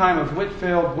 1730s, from the time of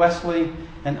Whitefield, Wesley,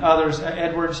 and others,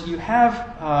 Edwards, you have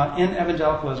in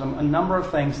evangelicalism a number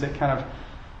of things that kind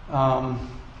of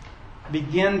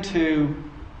begin to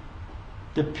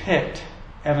depict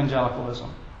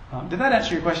evangelicalism. Did that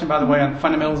answer your question, by the way, on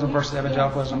fundamentalism versus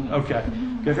evangelicalism? Okay,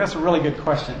 because that's a really good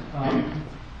question.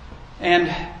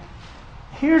 And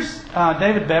here's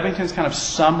David Bevington's kind of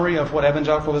summary of what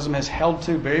evangelicalism has held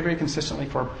to very, very consistently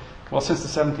since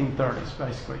the 1730s,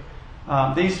 basically.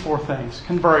 These four things: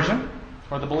 conversion,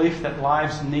 or the belief that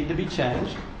lives need to be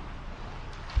changed;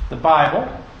 the Bible,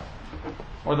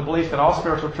 or the belief that all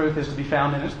spiritual truth is to be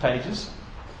found in its pages;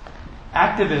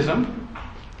 activism,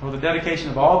 or the dedication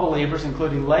of all believers,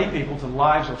 including lay people, to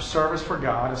lives of service for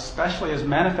God, especially as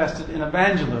manifested in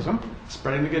evangelism,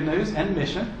 spreading the good news, and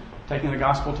mission, taking the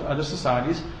gospel to other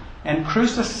societies; and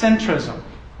crucicentrism,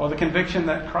 or the conviction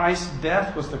that Christ's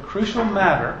death was the crucial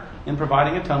matter in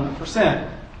providing atonement for sin,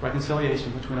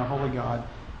 reconciliation between a holy God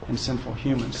and sinful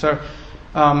humans. So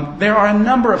there are a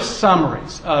number of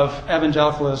summaries of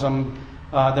evangelicalism,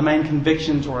 the main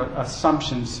convictions or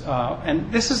assumptions,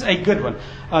 and this is a good one.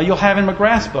 You'll have in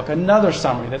McGrath's book another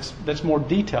summary that's more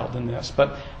detailed than this,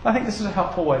 but I think this is a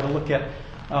helpful way to look at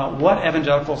what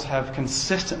evangelicals have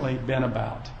consistently been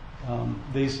about,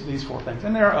 these four things.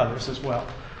 And there are others as well,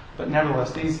 but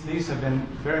nevertheless, these have been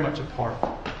very much a part.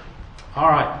 All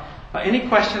right. Any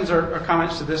questions or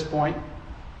comments to this point?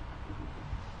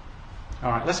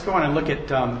 All right. Let's go on and look at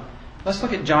John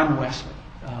Wesley.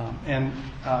 I'm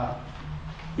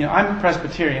a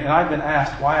Presbyterian, and I've been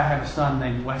asked why I have a son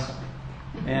named Wesley.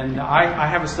 And I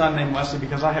have a son named Wesley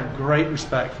because I have great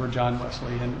respect for John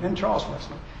Wesley and Charles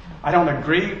Wesley. I don't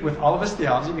agree with all of his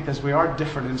theology because we are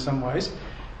different in some ways.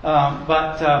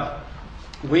 But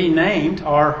we named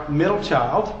our middle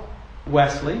child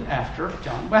Wesley after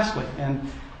John Wesley. And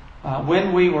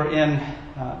when we were in,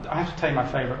 I have to tell you my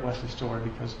favorite Wesley story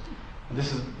because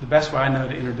this is the best way I know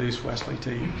to introduce Wesley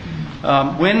to you.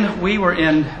 When we were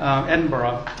in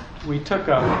Edinburgh, we took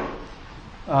a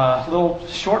little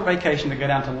short vacation to go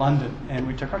down to London, and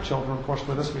we took our children, of course,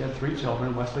 with us. We had 3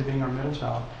 children, Wesley being our middle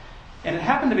child. And it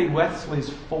happened to be Wesley's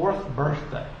 4th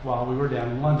birthday while we were down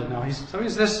in London. Now,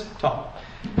 he's this tall.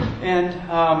 And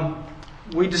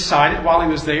we decided while he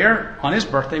was there on his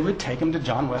birthday, we'd take him to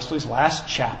John Wesley's last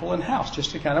chapel and house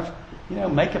just to kind of,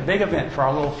 make a big event for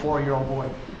our little 4-year-old boy.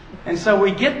 And so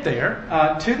we get there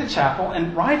to the chapel,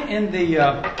 and right in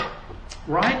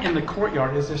the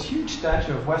courtyard is this huge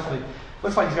statue of Wesley.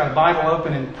 Looks like he's got a Bible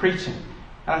open and preaching.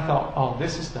 And I thought, oh,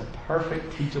 this is the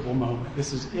perfect teachable moment.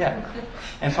 This is it.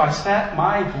 And so I sat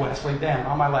my Wesley down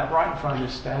on my lap right in front of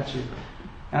this statue.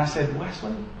 And I said,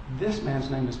 Wesley, this man's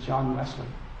name is John Wesley.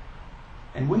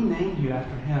 And we named you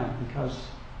after him because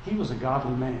he was a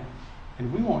godly man.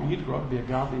 And we want you to grow up to be a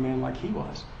godly man like he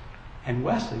was. And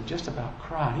Wesley just about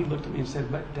cried. He looked at me and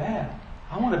said, but Dad,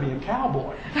 I want to be a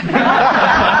cowboy.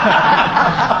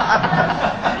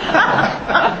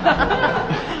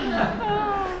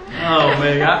 Oh,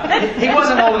 man. He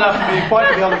wasn't old enough for me quite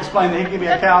to be able to explain that he could be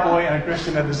a cowboy and a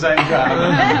Christian at the same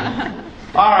time.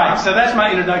 All right, so that's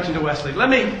my introduction to Wesley. Let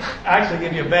me actually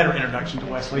give you a better introduction to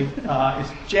Wesley.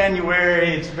 It's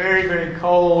January. It's very, very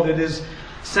cold. It is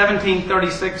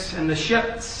 1736, and the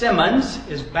ship Simmons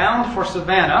is bound for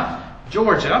Savannah,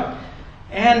 Georgia,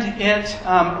 and it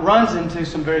runs into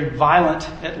some very violent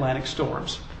Atlantic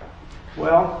storms.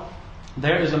 Well,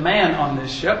 there is a man on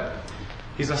this ship.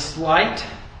 He's a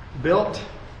slight-built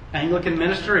Anglican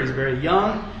minister. He's very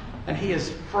young, and he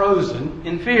is frozen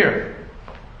in fear.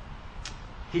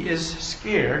 He is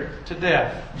scared to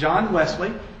death. John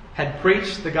Wesley had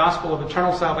preached the gospel of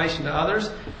eternal salvation to others,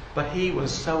 but he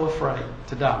was so afraid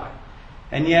to die.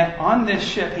 And yet, on this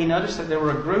ship, he noticed that there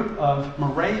were a group of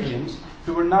Moravians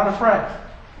who were not afraid.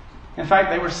 In fact,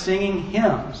 they were singing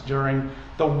hymns during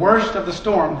the worst of the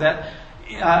storm that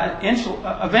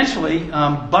eventually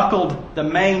buckled the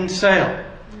mainsail.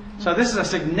 So this is a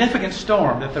significant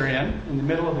storm that they're in the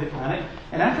middle of the Atlantic.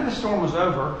 And after the storm was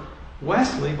over,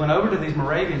 Wesley went over to these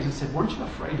Moravians and said, weren't you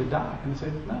afraid to die? And they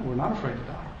said, no, we're not afraid to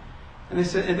die. And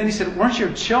then he said, weren't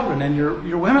your children and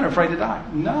your women afraid to die?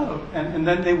 No. And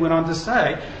then they went on to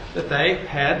say that they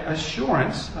had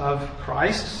assurance of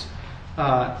Christ's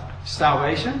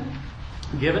salvation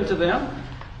given to them.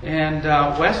 And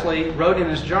Wesley wrote in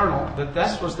his journal that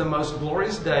this was the most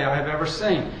glorious day I have ever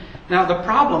seen. Now, the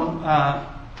problem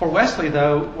for Wesley,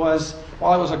 though, was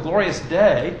while it was a glorious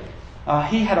day,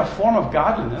 he had a form of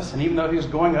godliness, and even though he was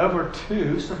going over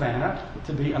to Savannah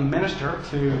to be a minister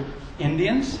to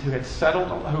Indians who had settled,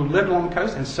 who lived along the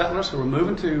coast, and settlers who were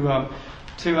moving to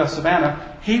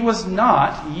Savannah, he was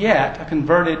not yet a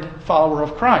converted follower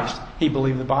of Christ. He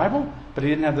believed the Bible, but he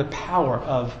didn't have the power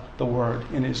of the Word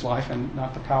in his life and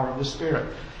not the power of the Spirit.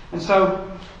 And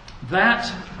so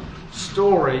that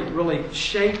story really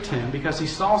shaped him because he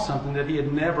saw something that he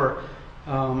had never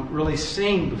really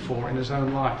seen before in his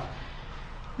own life.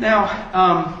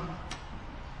 Now,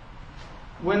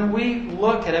 when we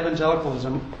look at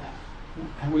evangelicalism,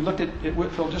 and we looked at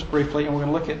Whitefield just briefly, and we're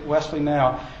going to look at Wesley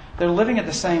now, they're living at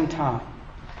the same time.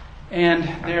 And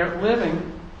they're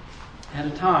living at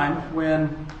a time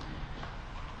when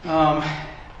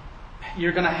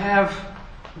you're going to have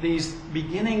these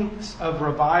beginnings of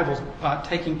revivals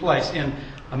taking place in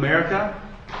America,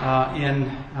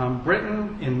 in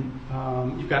Britain,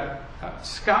 you've got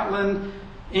Scotland,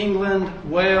 England,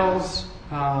 Wales,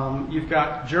 you've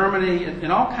got Germany,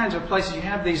 in all kinds of places you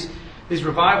have these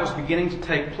revivals beginning to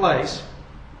take place.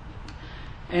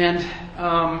 And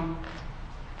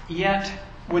yet,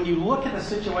 when you look at the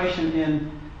situation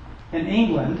in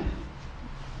England,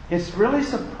 it's really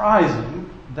surprising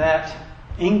that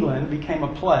England became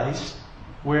a place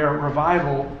where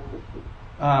revival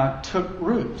took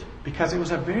root, because it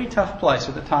was a very tough place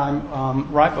at the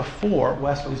time, right before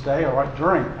Wesley's day, or right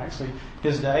during, actually,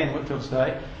 his day and Whitfield's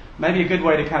day. Maybe a good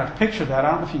way to kind of picture that,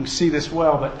 I don't know if you can see this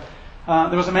well, but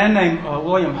there was a man named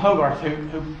William Hogarth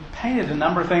who painted a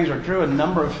number of things, or drew a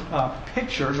number of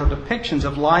pictures or depictions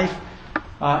of life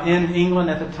in England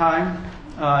at the time.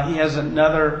 He has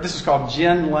another, this is called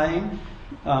Gin Lane,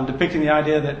 depicting the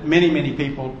idea that many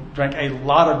people drank a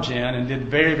lot of gin and did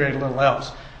very, very little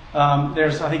else. I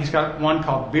think he's got one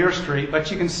called Beer Street,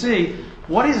 but you can see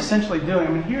what he's essentially doing.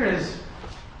 I mean, here is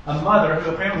a mother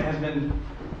who apparently has been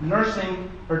nursing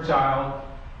her child.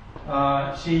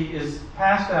 She is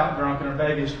passed out drunk and her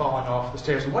baby is falling off the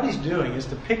stairs. And what he's doing is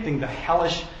depicting the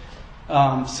hellish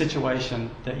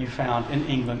situation that you found in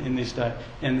England in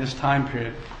this time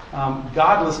period.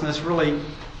 Godlessness really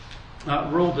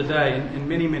ruled the day in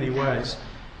many ways.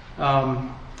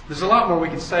 There's a lot more we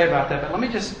could say about that, but let me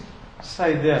just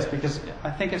say this, because I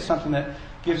think it's something that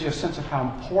gives you a sense of how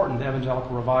important the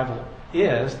evangelical revival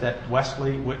is, that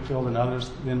Wesley, Whitefield, and others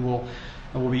then will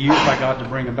be used by God to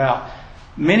bring about.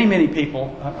 Many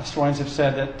people, historians have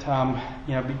said that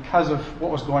because of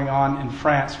what was going on in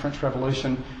France, French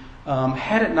Revolution,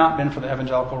 Had it not been for the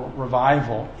evangelical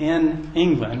revival in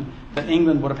England, that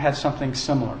England would have had something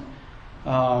similar.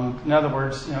 In other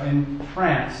words, in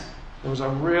France, there was a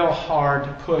real hard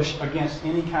push against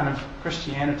any kind of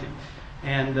Christianity.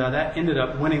 And that ended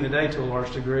up winning the day to a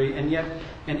large degree. And yet,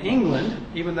 in England,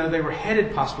 even though they were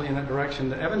headed possibly in that direction,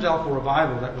 the evangelical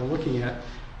revival that we're looking at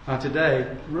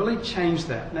today really changed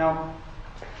that. Now,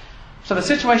 so the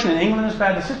situation in England is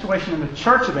bad. The situation in the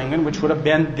Church of England, which would have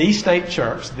been the state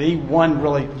church, the one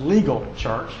really legal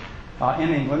church in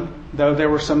England, though there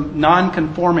were some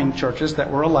non-conforming churches that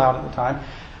were allowed at the time,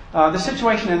 the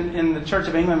situation in the Church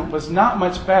of England was not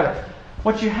much better.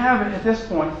 What you have at this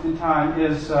point in time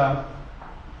is a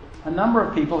number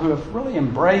of people who have really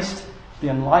embraced the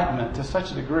Enlightenment to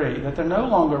such a degree that they're no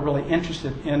longer really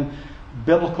interested in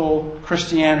biblical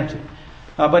Christianity,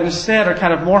 but instead are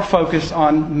kind of more focused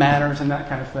on manners and that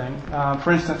kind of thing.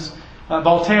 For instance,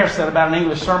 Voltaire said about an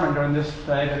English sermon during this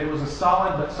day that it was a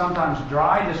solid but sometimes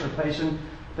dry dissertation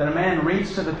that a man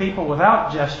reads to the people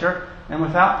without gesture and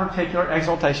without particular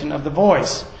exaltation of the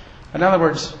voice. In other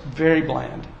words, very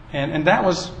bland. And that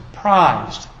was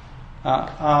prized.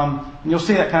 And you'll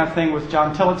see that kind of thing with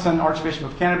John Tillotson, Archbishop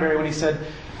of Canterbury, when he said,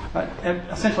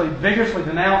 essentially vigorously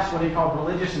denounced what he called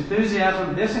religious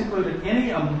enthusiasm. This included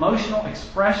any emotional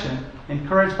expression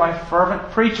encouraged by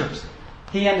fervent preachers.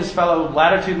 He and his fellow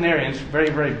latitudinarians, very,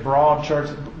 very broad church,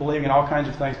 believing in all kinds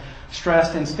of things,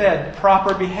 stressed instead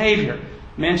proper behavior.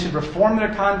 Men should reform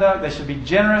their conduct. They should be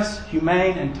generous,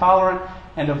 humane, and tolerant,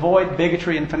 and avoid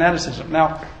bigotry and fanaticism.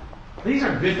 Now, these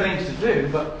are good things to do,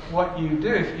 but what you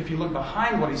do, if you look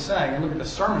behind what he's saying and look at the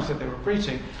sermons that they were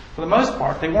preaching, for the most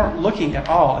part, they weren't looking at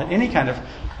all at any kind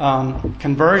of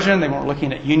conversion. They weren't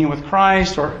looking at union with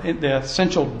Christ or the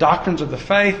essential doctrines of the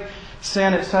faith,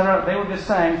 sin, etc. They were just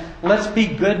saying, let's be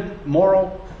good,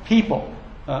 moral people.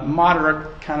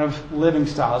 Moderate kind of living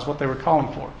style is what they were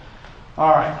calling for.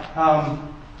 All right.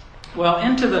 Well,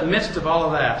 into the midst of all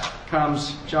of that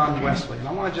comes John Wesley. And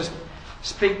I want to just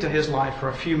speak to his life for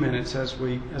a few minutes as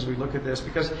we look at this.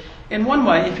 Because in one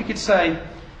way, if you could say,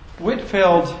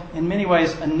 Whitefield in many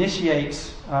ways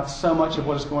initiates so much of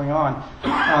what is going on.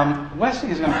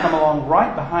 Wesley is going to come along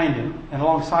right behind him and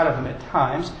alongside of him at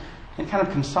times and kind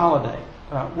of consolidate.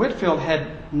 Whitefield had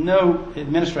no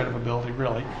administrative ability,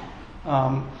 really.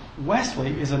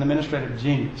 Wesley is an administrative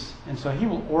genius, and so he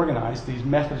will organize these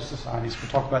Methodist societies.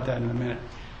 We'll talk about that in a minute.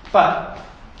 But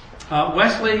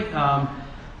Wesley,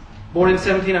 born in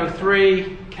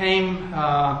 1703, came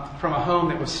from a home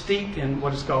that was steeped in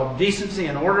what is called decency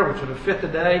and order, which would have fit the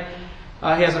day.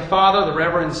 He has a father, the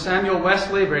Reverend Samuel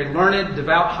Wesley, very learned,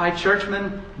 devout high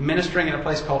churchman, ministering in a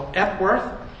place called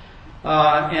Epworth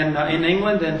in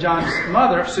England. And John's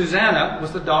mother, Susanna,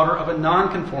 was the daughter of a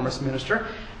nonconformist minister.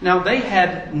 Now, they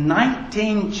had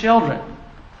 19 children.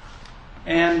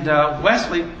 And John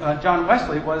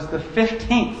Wesley was the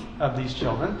 15th of these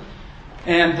children.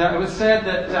 And it was said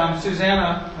that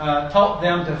Susanna taught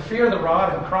them to fear the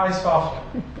rod and cry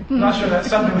softly. I'm not sure that's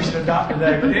something we should adopt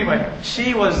today, but anyway,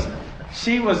 she was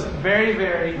very,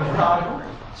 very methodical.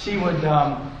 She would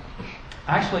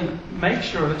actually make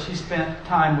sure that she spent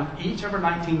time with each of her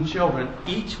 19 children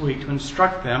each week to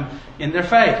instruct them in their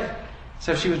faith.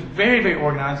 So she was very, very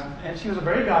organized, and she was a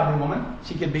very godly woman.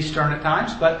 She could be stern at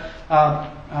times, but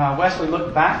Wesley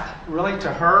looked back really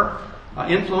to her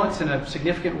influence in a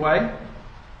significant way.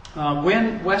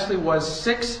 When Wesley was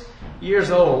 6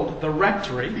 years old, the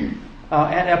rectory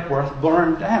at Epworth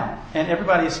burned down, and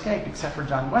everybody escaped except for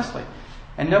John Wesley.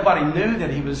 And nobody knew that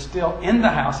he was still in the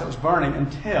house that was burning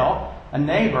until a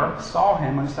neighbor saw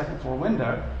him on the second floor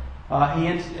window.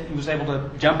 He was able to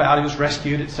jump out, he was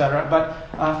rescued, etc.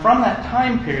 But from that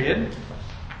time period,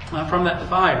 from that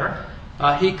fire,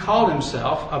 he called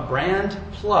himself a brand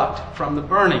plucked from the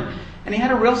burning. And he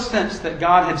had a real sense that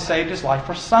God had saved his life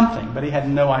for something, but he had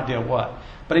no idea what.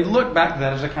 But he looked back to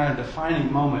that as a kind of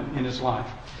defining moment in his life.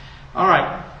 All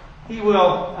right. He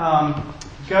will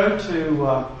go to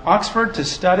Oxford to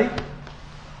study.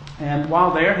 And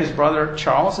while there, his brother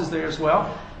Charles is there as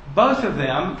well. Both of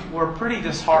them were pretty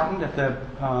disheartened at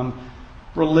the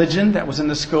religion that was in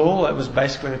the school. It was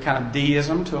basically a kind of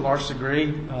deism to a large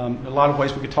degree. A lot of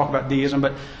ways we could talk about deism,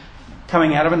 but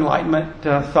coming out of Enlightenment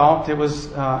thought, it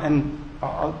was, and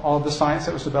all of the science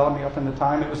that was developing up in the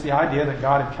time, it was the idea that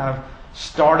God had kind of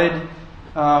started,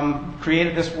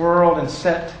 created this world and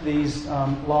set these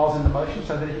laws into motion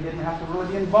so that he didn't have to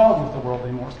really be involved with the world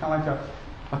anymore. It's kind of like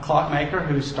a clockmaker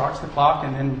who starts the clock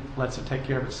and then lets it take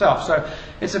care of itself. So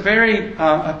it's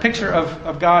a picture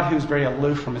of God who's very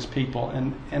aloof from his people.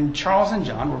 And Charles and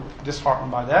John were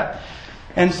disheartened by that.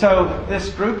 And so this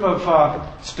group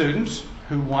of students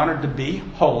who wanted to be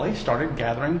holy started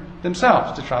gathering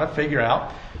themselves to try to figure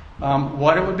out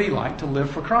what it would be like to live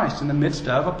for Christ in the midst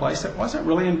of a place that wasn't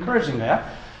really encouraging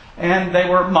that. And they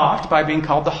were mocked by being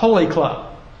called the Holy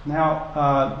Club.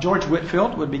 Now, George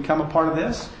Whitefield would become a part of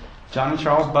this. John and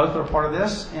Charles both are a part of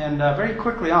this. And very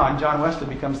quickly on, John Wesley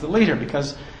becomes the leader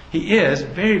because he is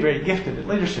very, very gifted at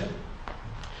leadership.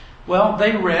 Well,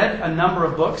 they read a number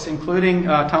of books, including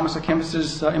Thomas à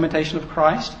Kempis's Imitation of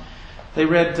Christ. They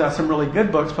read some really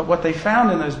good books, but what they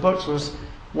found in those books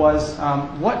was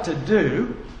what to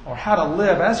do or how to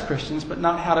live as Christians, but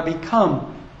not how to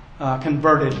become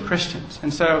converted Christians.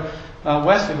 And so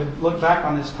Wesley would look back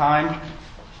on this time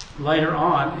later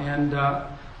on and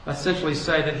essentially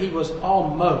say that he was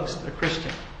almost a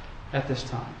Christian at this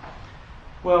time.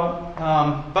 Well,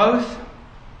 both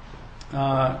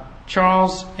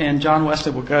Charles and John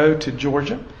Wesley will go to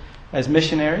Georgia as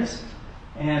missionaries,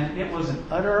 and it was an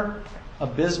utter,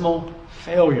 abysmal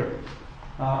failure.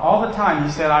 All the time,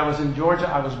 he said, I was in Georgia,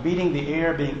 I was beating the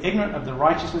air, being ignorant of the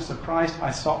righteousness of Christ,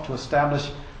 I sought to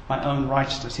establish my own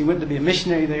righteousness. He went to be a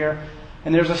missionary there,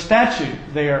 and there's a statue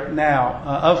there now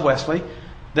of Wesley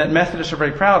that Methodists are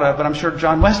very proud of, but I'm sure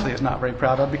John Wesley is not very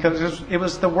proud of because it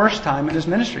was the worst time in his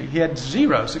ministry. He had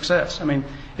zero success. I mean,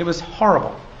 it was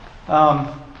horrible.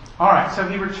 All right, so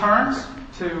he returns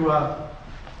to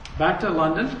back to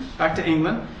London, back to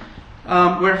England,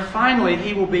 where finally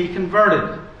he will be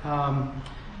converted.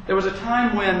 There was a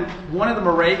time when one of the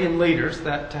Moravian leaders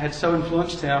that had so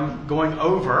influenced him going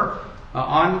over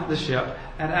on the ship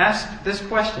had asked this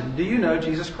question, do you know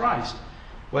Jesus Christ?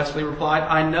 Wesley replied,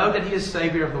 I know that he is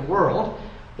Savior of the world.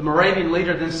 The Moravian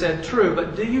leader then said, true,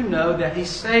 but do you know that he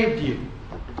saved you?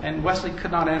 And Wesley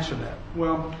could not answer that.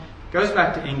 Well, goes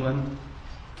back to England,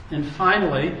 and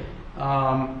finally,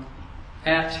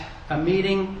 at a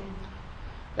meeting,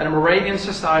 at a Moravian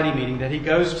Society meeting that he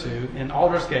goes to in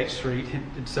Aldersgate Street,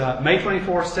 it's May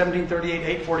 24,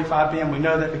 1738, 8:45 p.m. We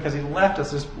know that because he left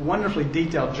us this wonderfully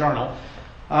detailed journal.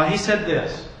 He said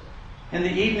this, in the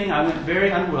evening I went very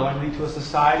unwillingly to a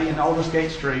society in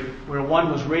Aldersgate Street where one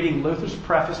was reading Luther's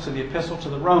preface to the Epistle to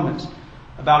the Romans.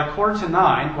 About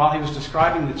 8:45, while he was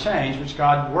describing the change which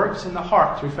God works in the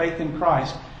heart through faith in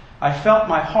Christ, I felt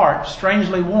my heart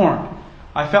strangely warmed.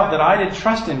 I felt that I did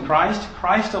trust in Christ,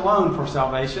 Christ alone for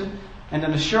salvation, and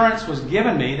an assurance was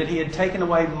given me that he had taken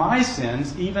away my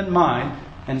sins, even mine,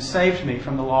 and saved me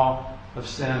from the law of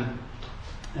sin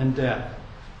and death.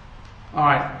 All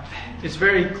right, it's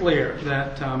very clear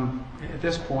that at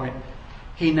this point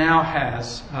he now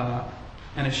has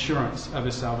an assurance of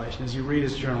his salvation. As you read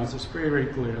his journals, it's very, very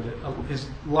clear that his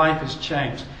life has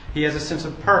changed. He has a sense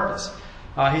of purpose.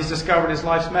 He's discovered his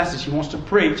life's message. He wants to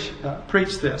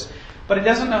preach this. But he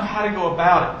doesn't know how to go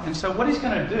about it. And so what he's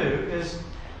going to do is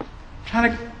try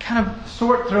to kind of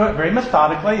sort through it very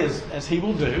methodically, as he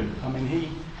will do. I mean,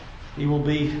 he will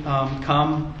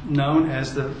become known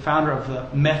as the founder of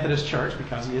the Methodist Church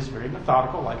because he is very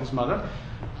methodical, like his mother.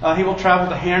 He will travel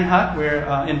to Herrnhut,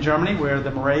 where in Germany, where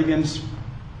the Moravians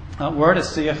were, to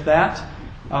see if that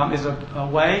is a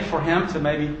way for him to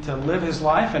maybe to live his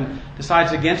life, and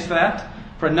decides against that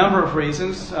for a number of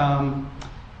reasons.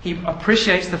 He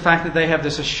appreciates the fact that they have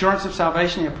this assurance of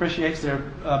salvation. He appreciates their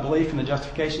belief in the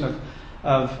justification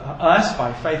of us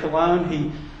by faith alone.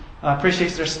 He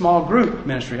appreciates their small group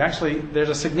ministry. Actually, there's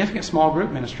a significant small group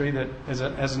ministry that, as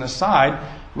an aside,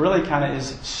 really kind of is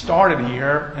started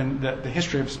here, and the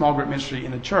history of small group ministry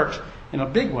in the church in a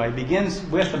big way begins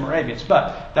with the Moravians.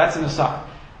 But that's an aside.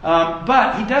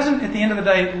 But he doesn't, at the end of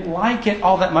the day, like it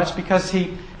all that much because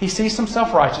he sees some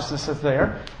self-righteousness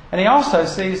there. And he also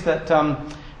sees that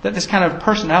this kind of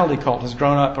personality cult has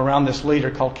grown up around this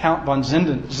leader called Count von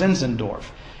Zinzendorf.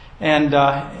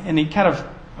 And he kind of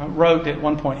wrote at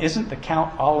one point, isn't the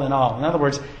Count all in all? In other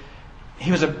words,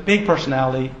 he was a big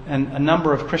personality, and a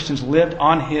number of Christians lived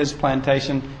on his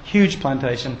plantation, huge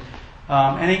plantation.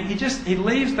 And he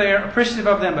leaves there appreciative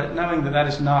of them, but knowing that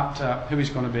is not who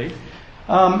he's going to be.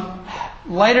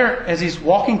 Later, as he's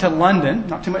walking to London,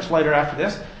 not too much later after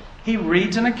this, he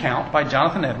reads an account by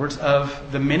Jonathan Edwards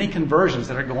of the many conversions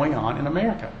that are going on in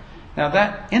America. Now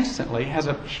that instantly has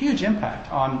a huge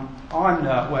impact on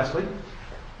Wesley.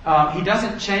 He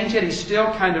doesn't change it. He's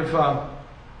still kind of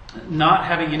not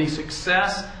having any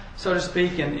success, so to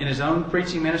speak, in his own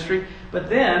preaching ministry. But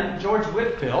then George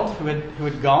Whitefield, who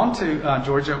had gone to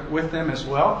Georgia with them as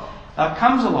well,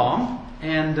 comes along.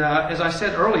 And as I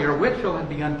said earlier, Whitefield had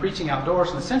begun preaching outdoors,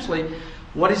 and essentially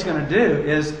what he's going to do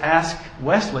is ask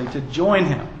Wesley to join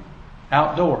him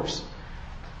outdoors.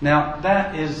 Now,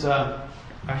 that is a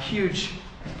huge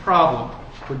problem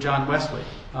for John Wesley.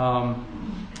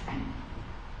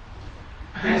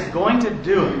 He's going to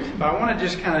do it. But I want to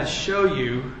just kind of show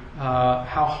you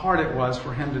how hard it was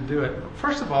for him to do it.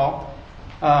 First of all,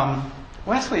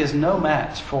 Wesley is no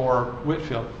match for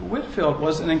Whitefield. Whitefield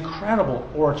was an incredible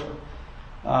orator.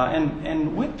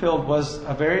 And Whitefield was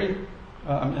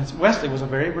Wesley was a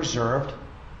very reserved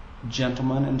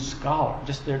gentleman and scholar.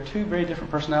 Just they're two very different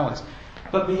personalities.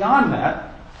 But beyond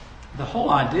that, the whole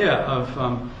idea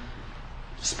of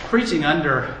preaching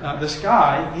under the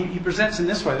sky, he presents in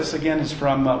this way. This again is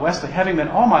from Wesley. Having been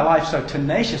all my life so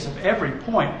tenacious of every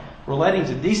point relating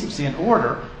to decency and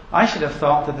order, I should have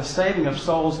thought that the saving of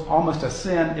souls almost a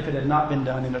sin if it had not been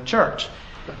done in a church.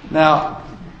 Now,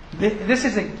 this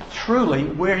is truly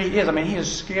where he is. I mean, he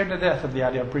is scared to death of the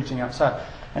idea of preaching outside.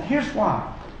 And here's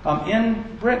why. In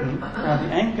Britain, the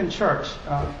Anglican Church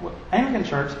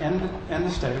and the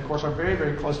state, of course, are very,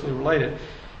 very closely related.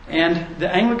 And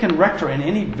the Anglican rector in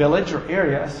any village or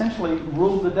area essentially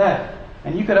ruled the day.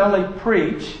 And you could only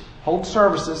preach, hold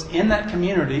services in that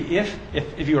community if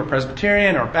you were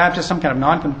Presbyterian or Baptist, some kind of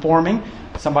non-conforming,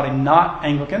 somebody not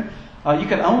Anglican. You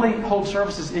could only hold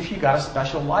services if you got a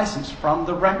special license from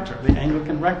the rector, the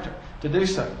Anglican rector, to do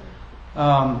so.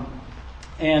 One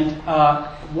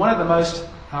of the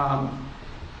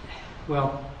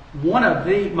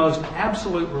most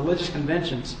absolute religious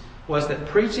conventions was that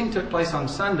preaching took place on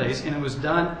Sundays and it was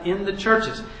done in the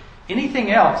churches. Anything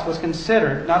else was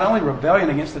considered not only rebellion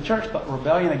against the church, but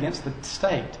rebellion against the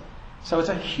state. So it's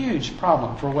a huge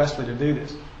problem for Wesley to do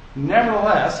this.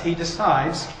 Nevertheless, he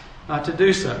decides to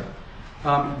do so.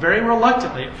 Very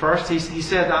reluctantly at first. He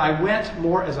said, I went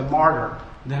more as a martyr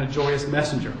than a joyous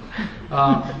messenger.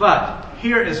 But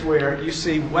here is where you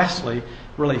see Wesley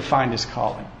really find his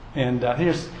calling. And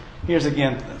here's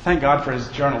again, thank God for his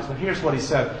journals. But here's what he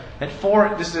said. At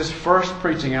 4, this is his first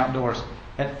preaching outdoors.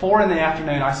 At 4 p.m,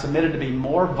 I submitted to be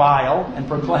more vile and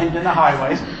proclaimed in the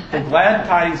highways the glad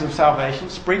tidings of salvation,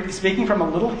 speaking from a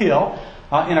little hill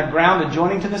in a ground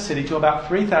adjoining to the city to about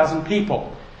 3,000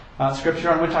 people. Scripture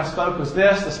on which I spoke was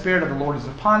this: the Spirit of the Lord is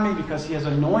upon me, because He has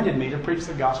anointed me to preach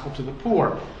the gospel to the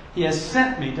poor. He has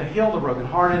sent me to heal the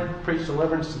brokenhearted, preach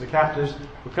deliverance to the captives,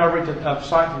 recovery of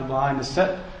sight to the blind, to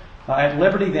set at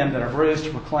liberty them that are bruised,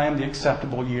 to proclaim the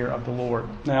acceptable year of the Lord.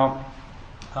 Now,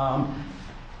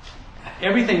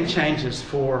 everything changes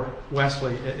for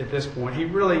Wesley at this point. He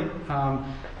really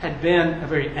had been a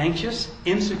very anxious,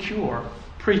 insecure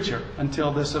preacher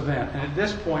until this event. And at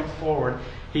this point forward,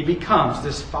 he becomes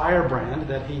this firebrand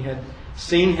that he had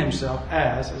seen himself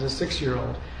as a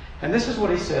 6-year-old. And this is what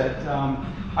he said: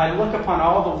 I look upon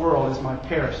all the world as my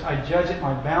parish. I judge it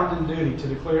my bounden duty to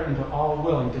declare unto all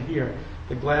willing to hear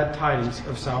the glad tidings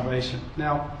of salvation.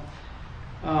 Now,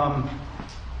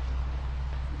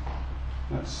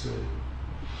 let's see.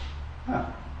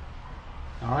 Oh.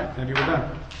 All right, maybe we're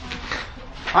done.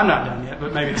 I'm not done yet,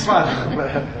 but maybe the slides are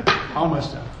done.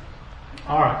 Almost done.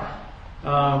 All right.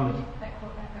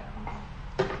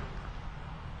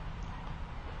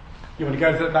 You want to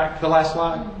go back to the last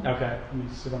slide? Okay. Let me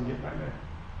see if I can get back there.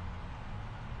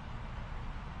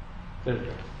 There we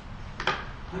go.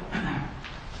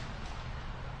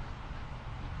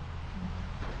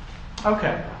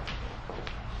 Okay.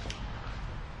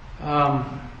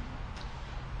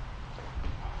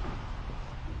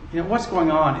 What's going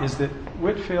on is that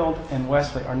Whitefield and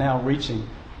Wesley are now reaching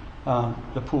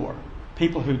the poor,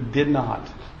 people who did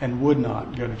not and would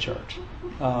not go to church.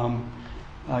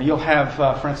 You'll have,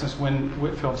 for instance, when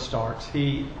Whitefield starts,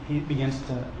 he begins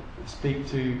to speak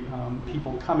to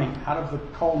people coming out of the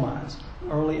coal mines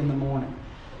early in the morning.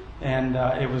 And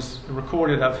it was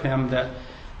recorded of him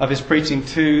of his preaching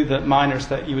to the miners,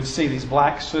 that you would see these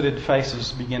black sooted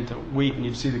faces begin to weep, and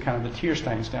you'd see the kind of the tear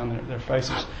stains down their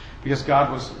faces, because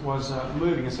God was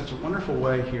moving in such a wonderful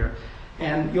way here.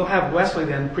 And you'll have Wesley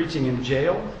then preaching in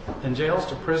jails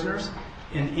to prisoners,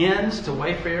 in inns to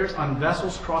wayfarers, on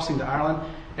vessels crossing to Ireland.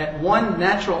 At one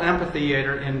natural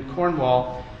amphitheater in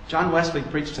Cornwall, John Wesley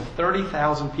preached to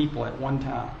 30,000 people at one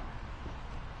time,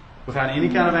 without any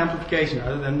kind of amplification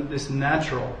other than this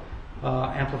natural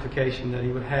amplification that he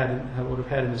would have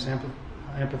had in this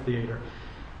amphitheater.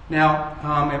 Now,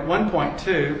 at one point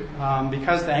too,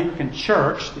 because the Anglican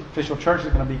Church, the official church,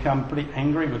 is going to become pretty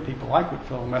angry with people like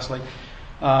Whitefield and Wesley,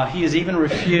 he has even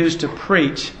refused to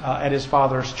preach at his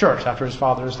father's church. After his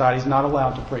father has died, he's not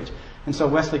allowed to preach. And so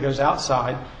Wesley goes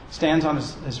outside, stands on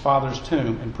his father's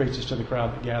tomb, and preaches to the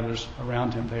crowd that gathers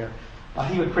around him there.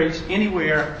 He would preach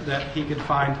anywhere that he could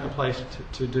find a place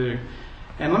to do.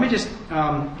 And let me just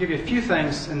give you a few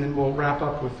things, and then we'll wrap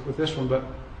up with this one. But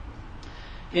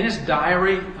in his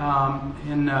diary on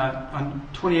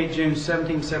 28 June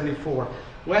 1774,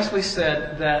 Wesley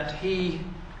said that he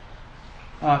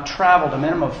traveled a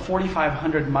minimum of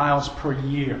 4,500 miles per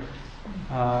year.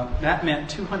 That meant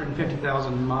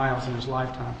 250,000 miles in his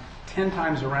lifetime, 10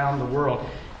 times around the world.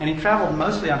 And he traveled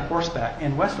mostly on horseback.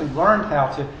 And Wesley learned how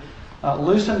to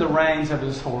loosen the reins of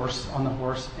his horse on the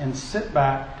horse and sit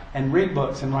back and read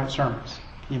books and write sermons.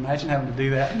 Can you imagine having to do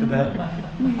that today?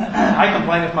 I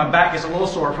complain if my back gets a little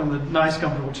sore from the nice,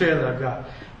 comfortable chair that I've got.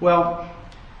 Well,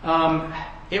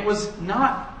 it was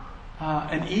not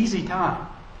an easy time.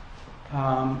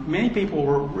 Many people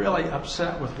were really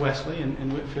upset with Wesley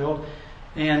in Whitefield.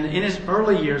 And in his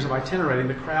early years of itinerating,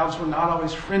 the crowds were not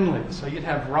always friendly. So you'd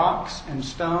have rocks and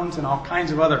stones and all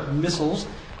kinds of other missiles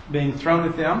being thrown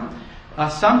at them.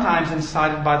 Sometimes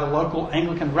incited by the local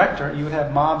Anglican rector, you would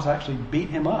have mobs actually beat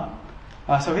him up.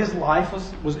 So his life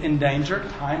was in danger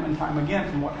time and time again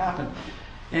from what happened.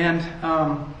 And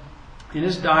in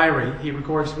his diary, he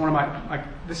records one of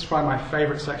this is probably my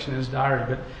favorite section in his diary,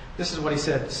 but this is what he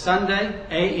said. Sunday,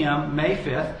 a.m., May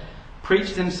 5th,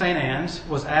 preached in St. Anne's,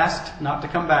 was asked not to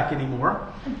come back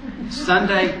anymore.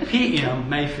 Sunday, p.m.,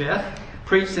 May 5th,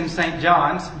 preached in St.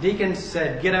 John's. Deacons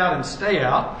said, get out and stay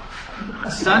out.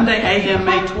 Sunday, a.m.,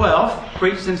 May 12th,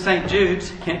 preached in St.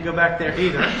 Jude's. Can't go back there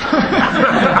either.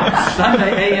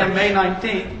 Sunday, a.m., May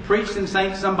 19th, preached in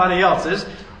St. Somebody Else's.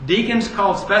 Deacons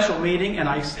called special meeting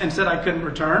and said I couldn't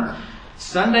return.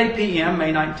 Sunday, p.m.,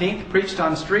 May 19th, preached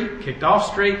on street, kicked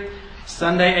off street.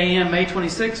 Sunday, a.m., May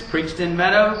 26th, preached in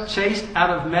meadow, chased out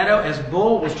of meadow as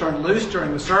bull was turned loose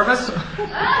during the service.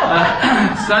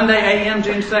 Sunday, a.m.,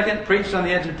 June 2nd, preached on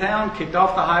the edge of town, kicked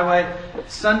off the highway.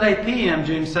 Sunday, p.m.,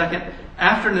 June 2nd,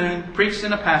 afternoon, preached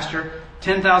in a pasture.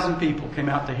 10,000 people came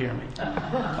out to hear me.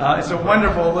 It's a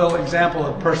wonderful little example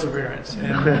of perseverance,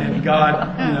 and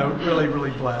God, really,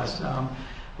 really blessed.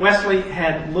 Wesley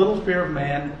had little fear of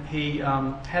man. He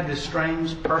had this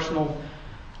strange personal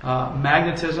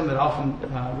magnetism that often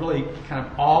really kind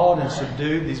of awed and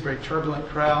subdued these very turbulent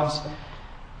crowds.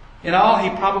 In all, he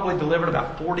probably delivered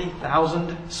about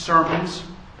 40,000 sermons,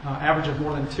 average of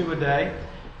more than 2 a day.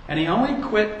 And he only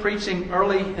quit preaching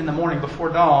early in the morning before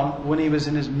dawn when he was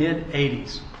in his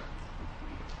mid-80s.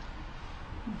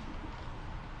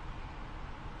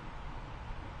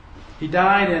 He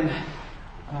died in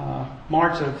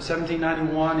March of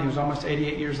 1791. He was almost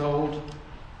 88 years old.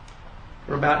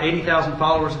 There were about 80,000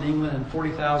 followers in England and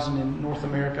 40,000 in North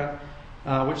America,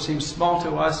 which seems small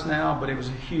to us now, but it was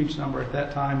a huge number at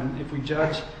that time. And if we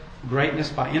judge greatness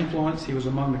by influence, he was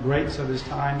among the greats of his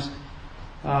times.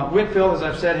 Whitefield, as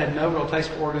I've said, had no real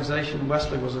taste for organization.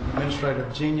 Wesley was an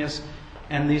administrative genius.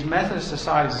 And these Methodist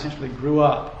societies essentially grew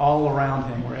up all around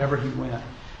him wherever he went.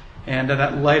 And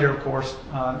that later, of course,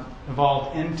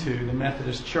 evolved into the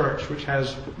Methodist Church, which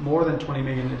has more than 20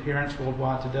 million adherents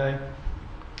worldwide today.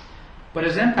 But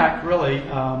his impact really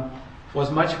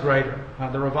was much greater.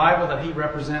 The revival that he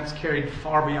represents carried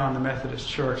far beyond the Methodist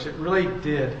Church. It really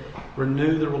did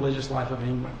renew the religious life of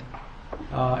England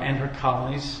and her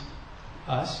colonies,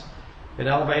 us. It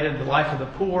elevated the life of the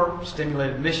poor,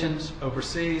 stimulated missions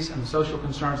overseas, and the social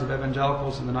concerns of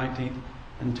evangelicals in the 19th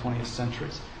and 20th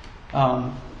centuries.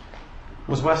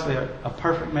 Was Wesley a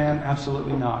perfect man?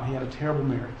 Absolutely not. He had a terrible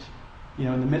marriage.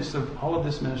 In the midst of all of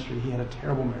this ministry, he had a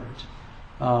terrible marriage.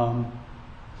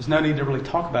 There's no need to really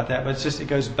talk about that, but it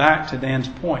goes back to Dan's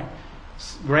point.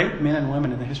 Great men and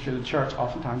women in the history of the church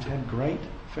oftentimes had great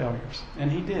failures,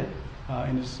 and he did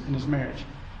in his marriage.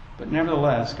 But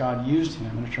nevertheless, God used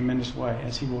him in a tremendous way,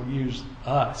 as he will use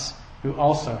us, who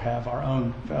also have our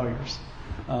own failures.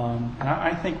 And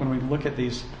I think when we look at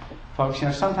these folks,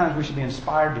 sometimes we should be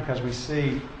inspired because we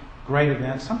see great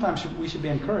events. Sometimes we should be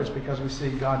encouraged because we see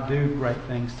God do great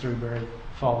things through very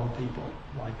fallen people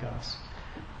like us.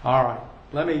 All right,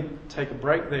 let me take a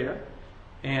break there.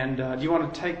 And do you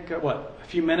want to take, a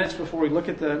few minutes before we look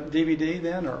at the DVD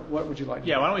then, or what would you like to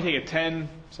do? Yeah, why don't we take a 10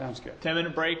 Sounds good.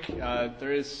 10-minute break.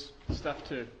 There is stuff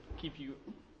to keep you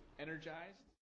energized.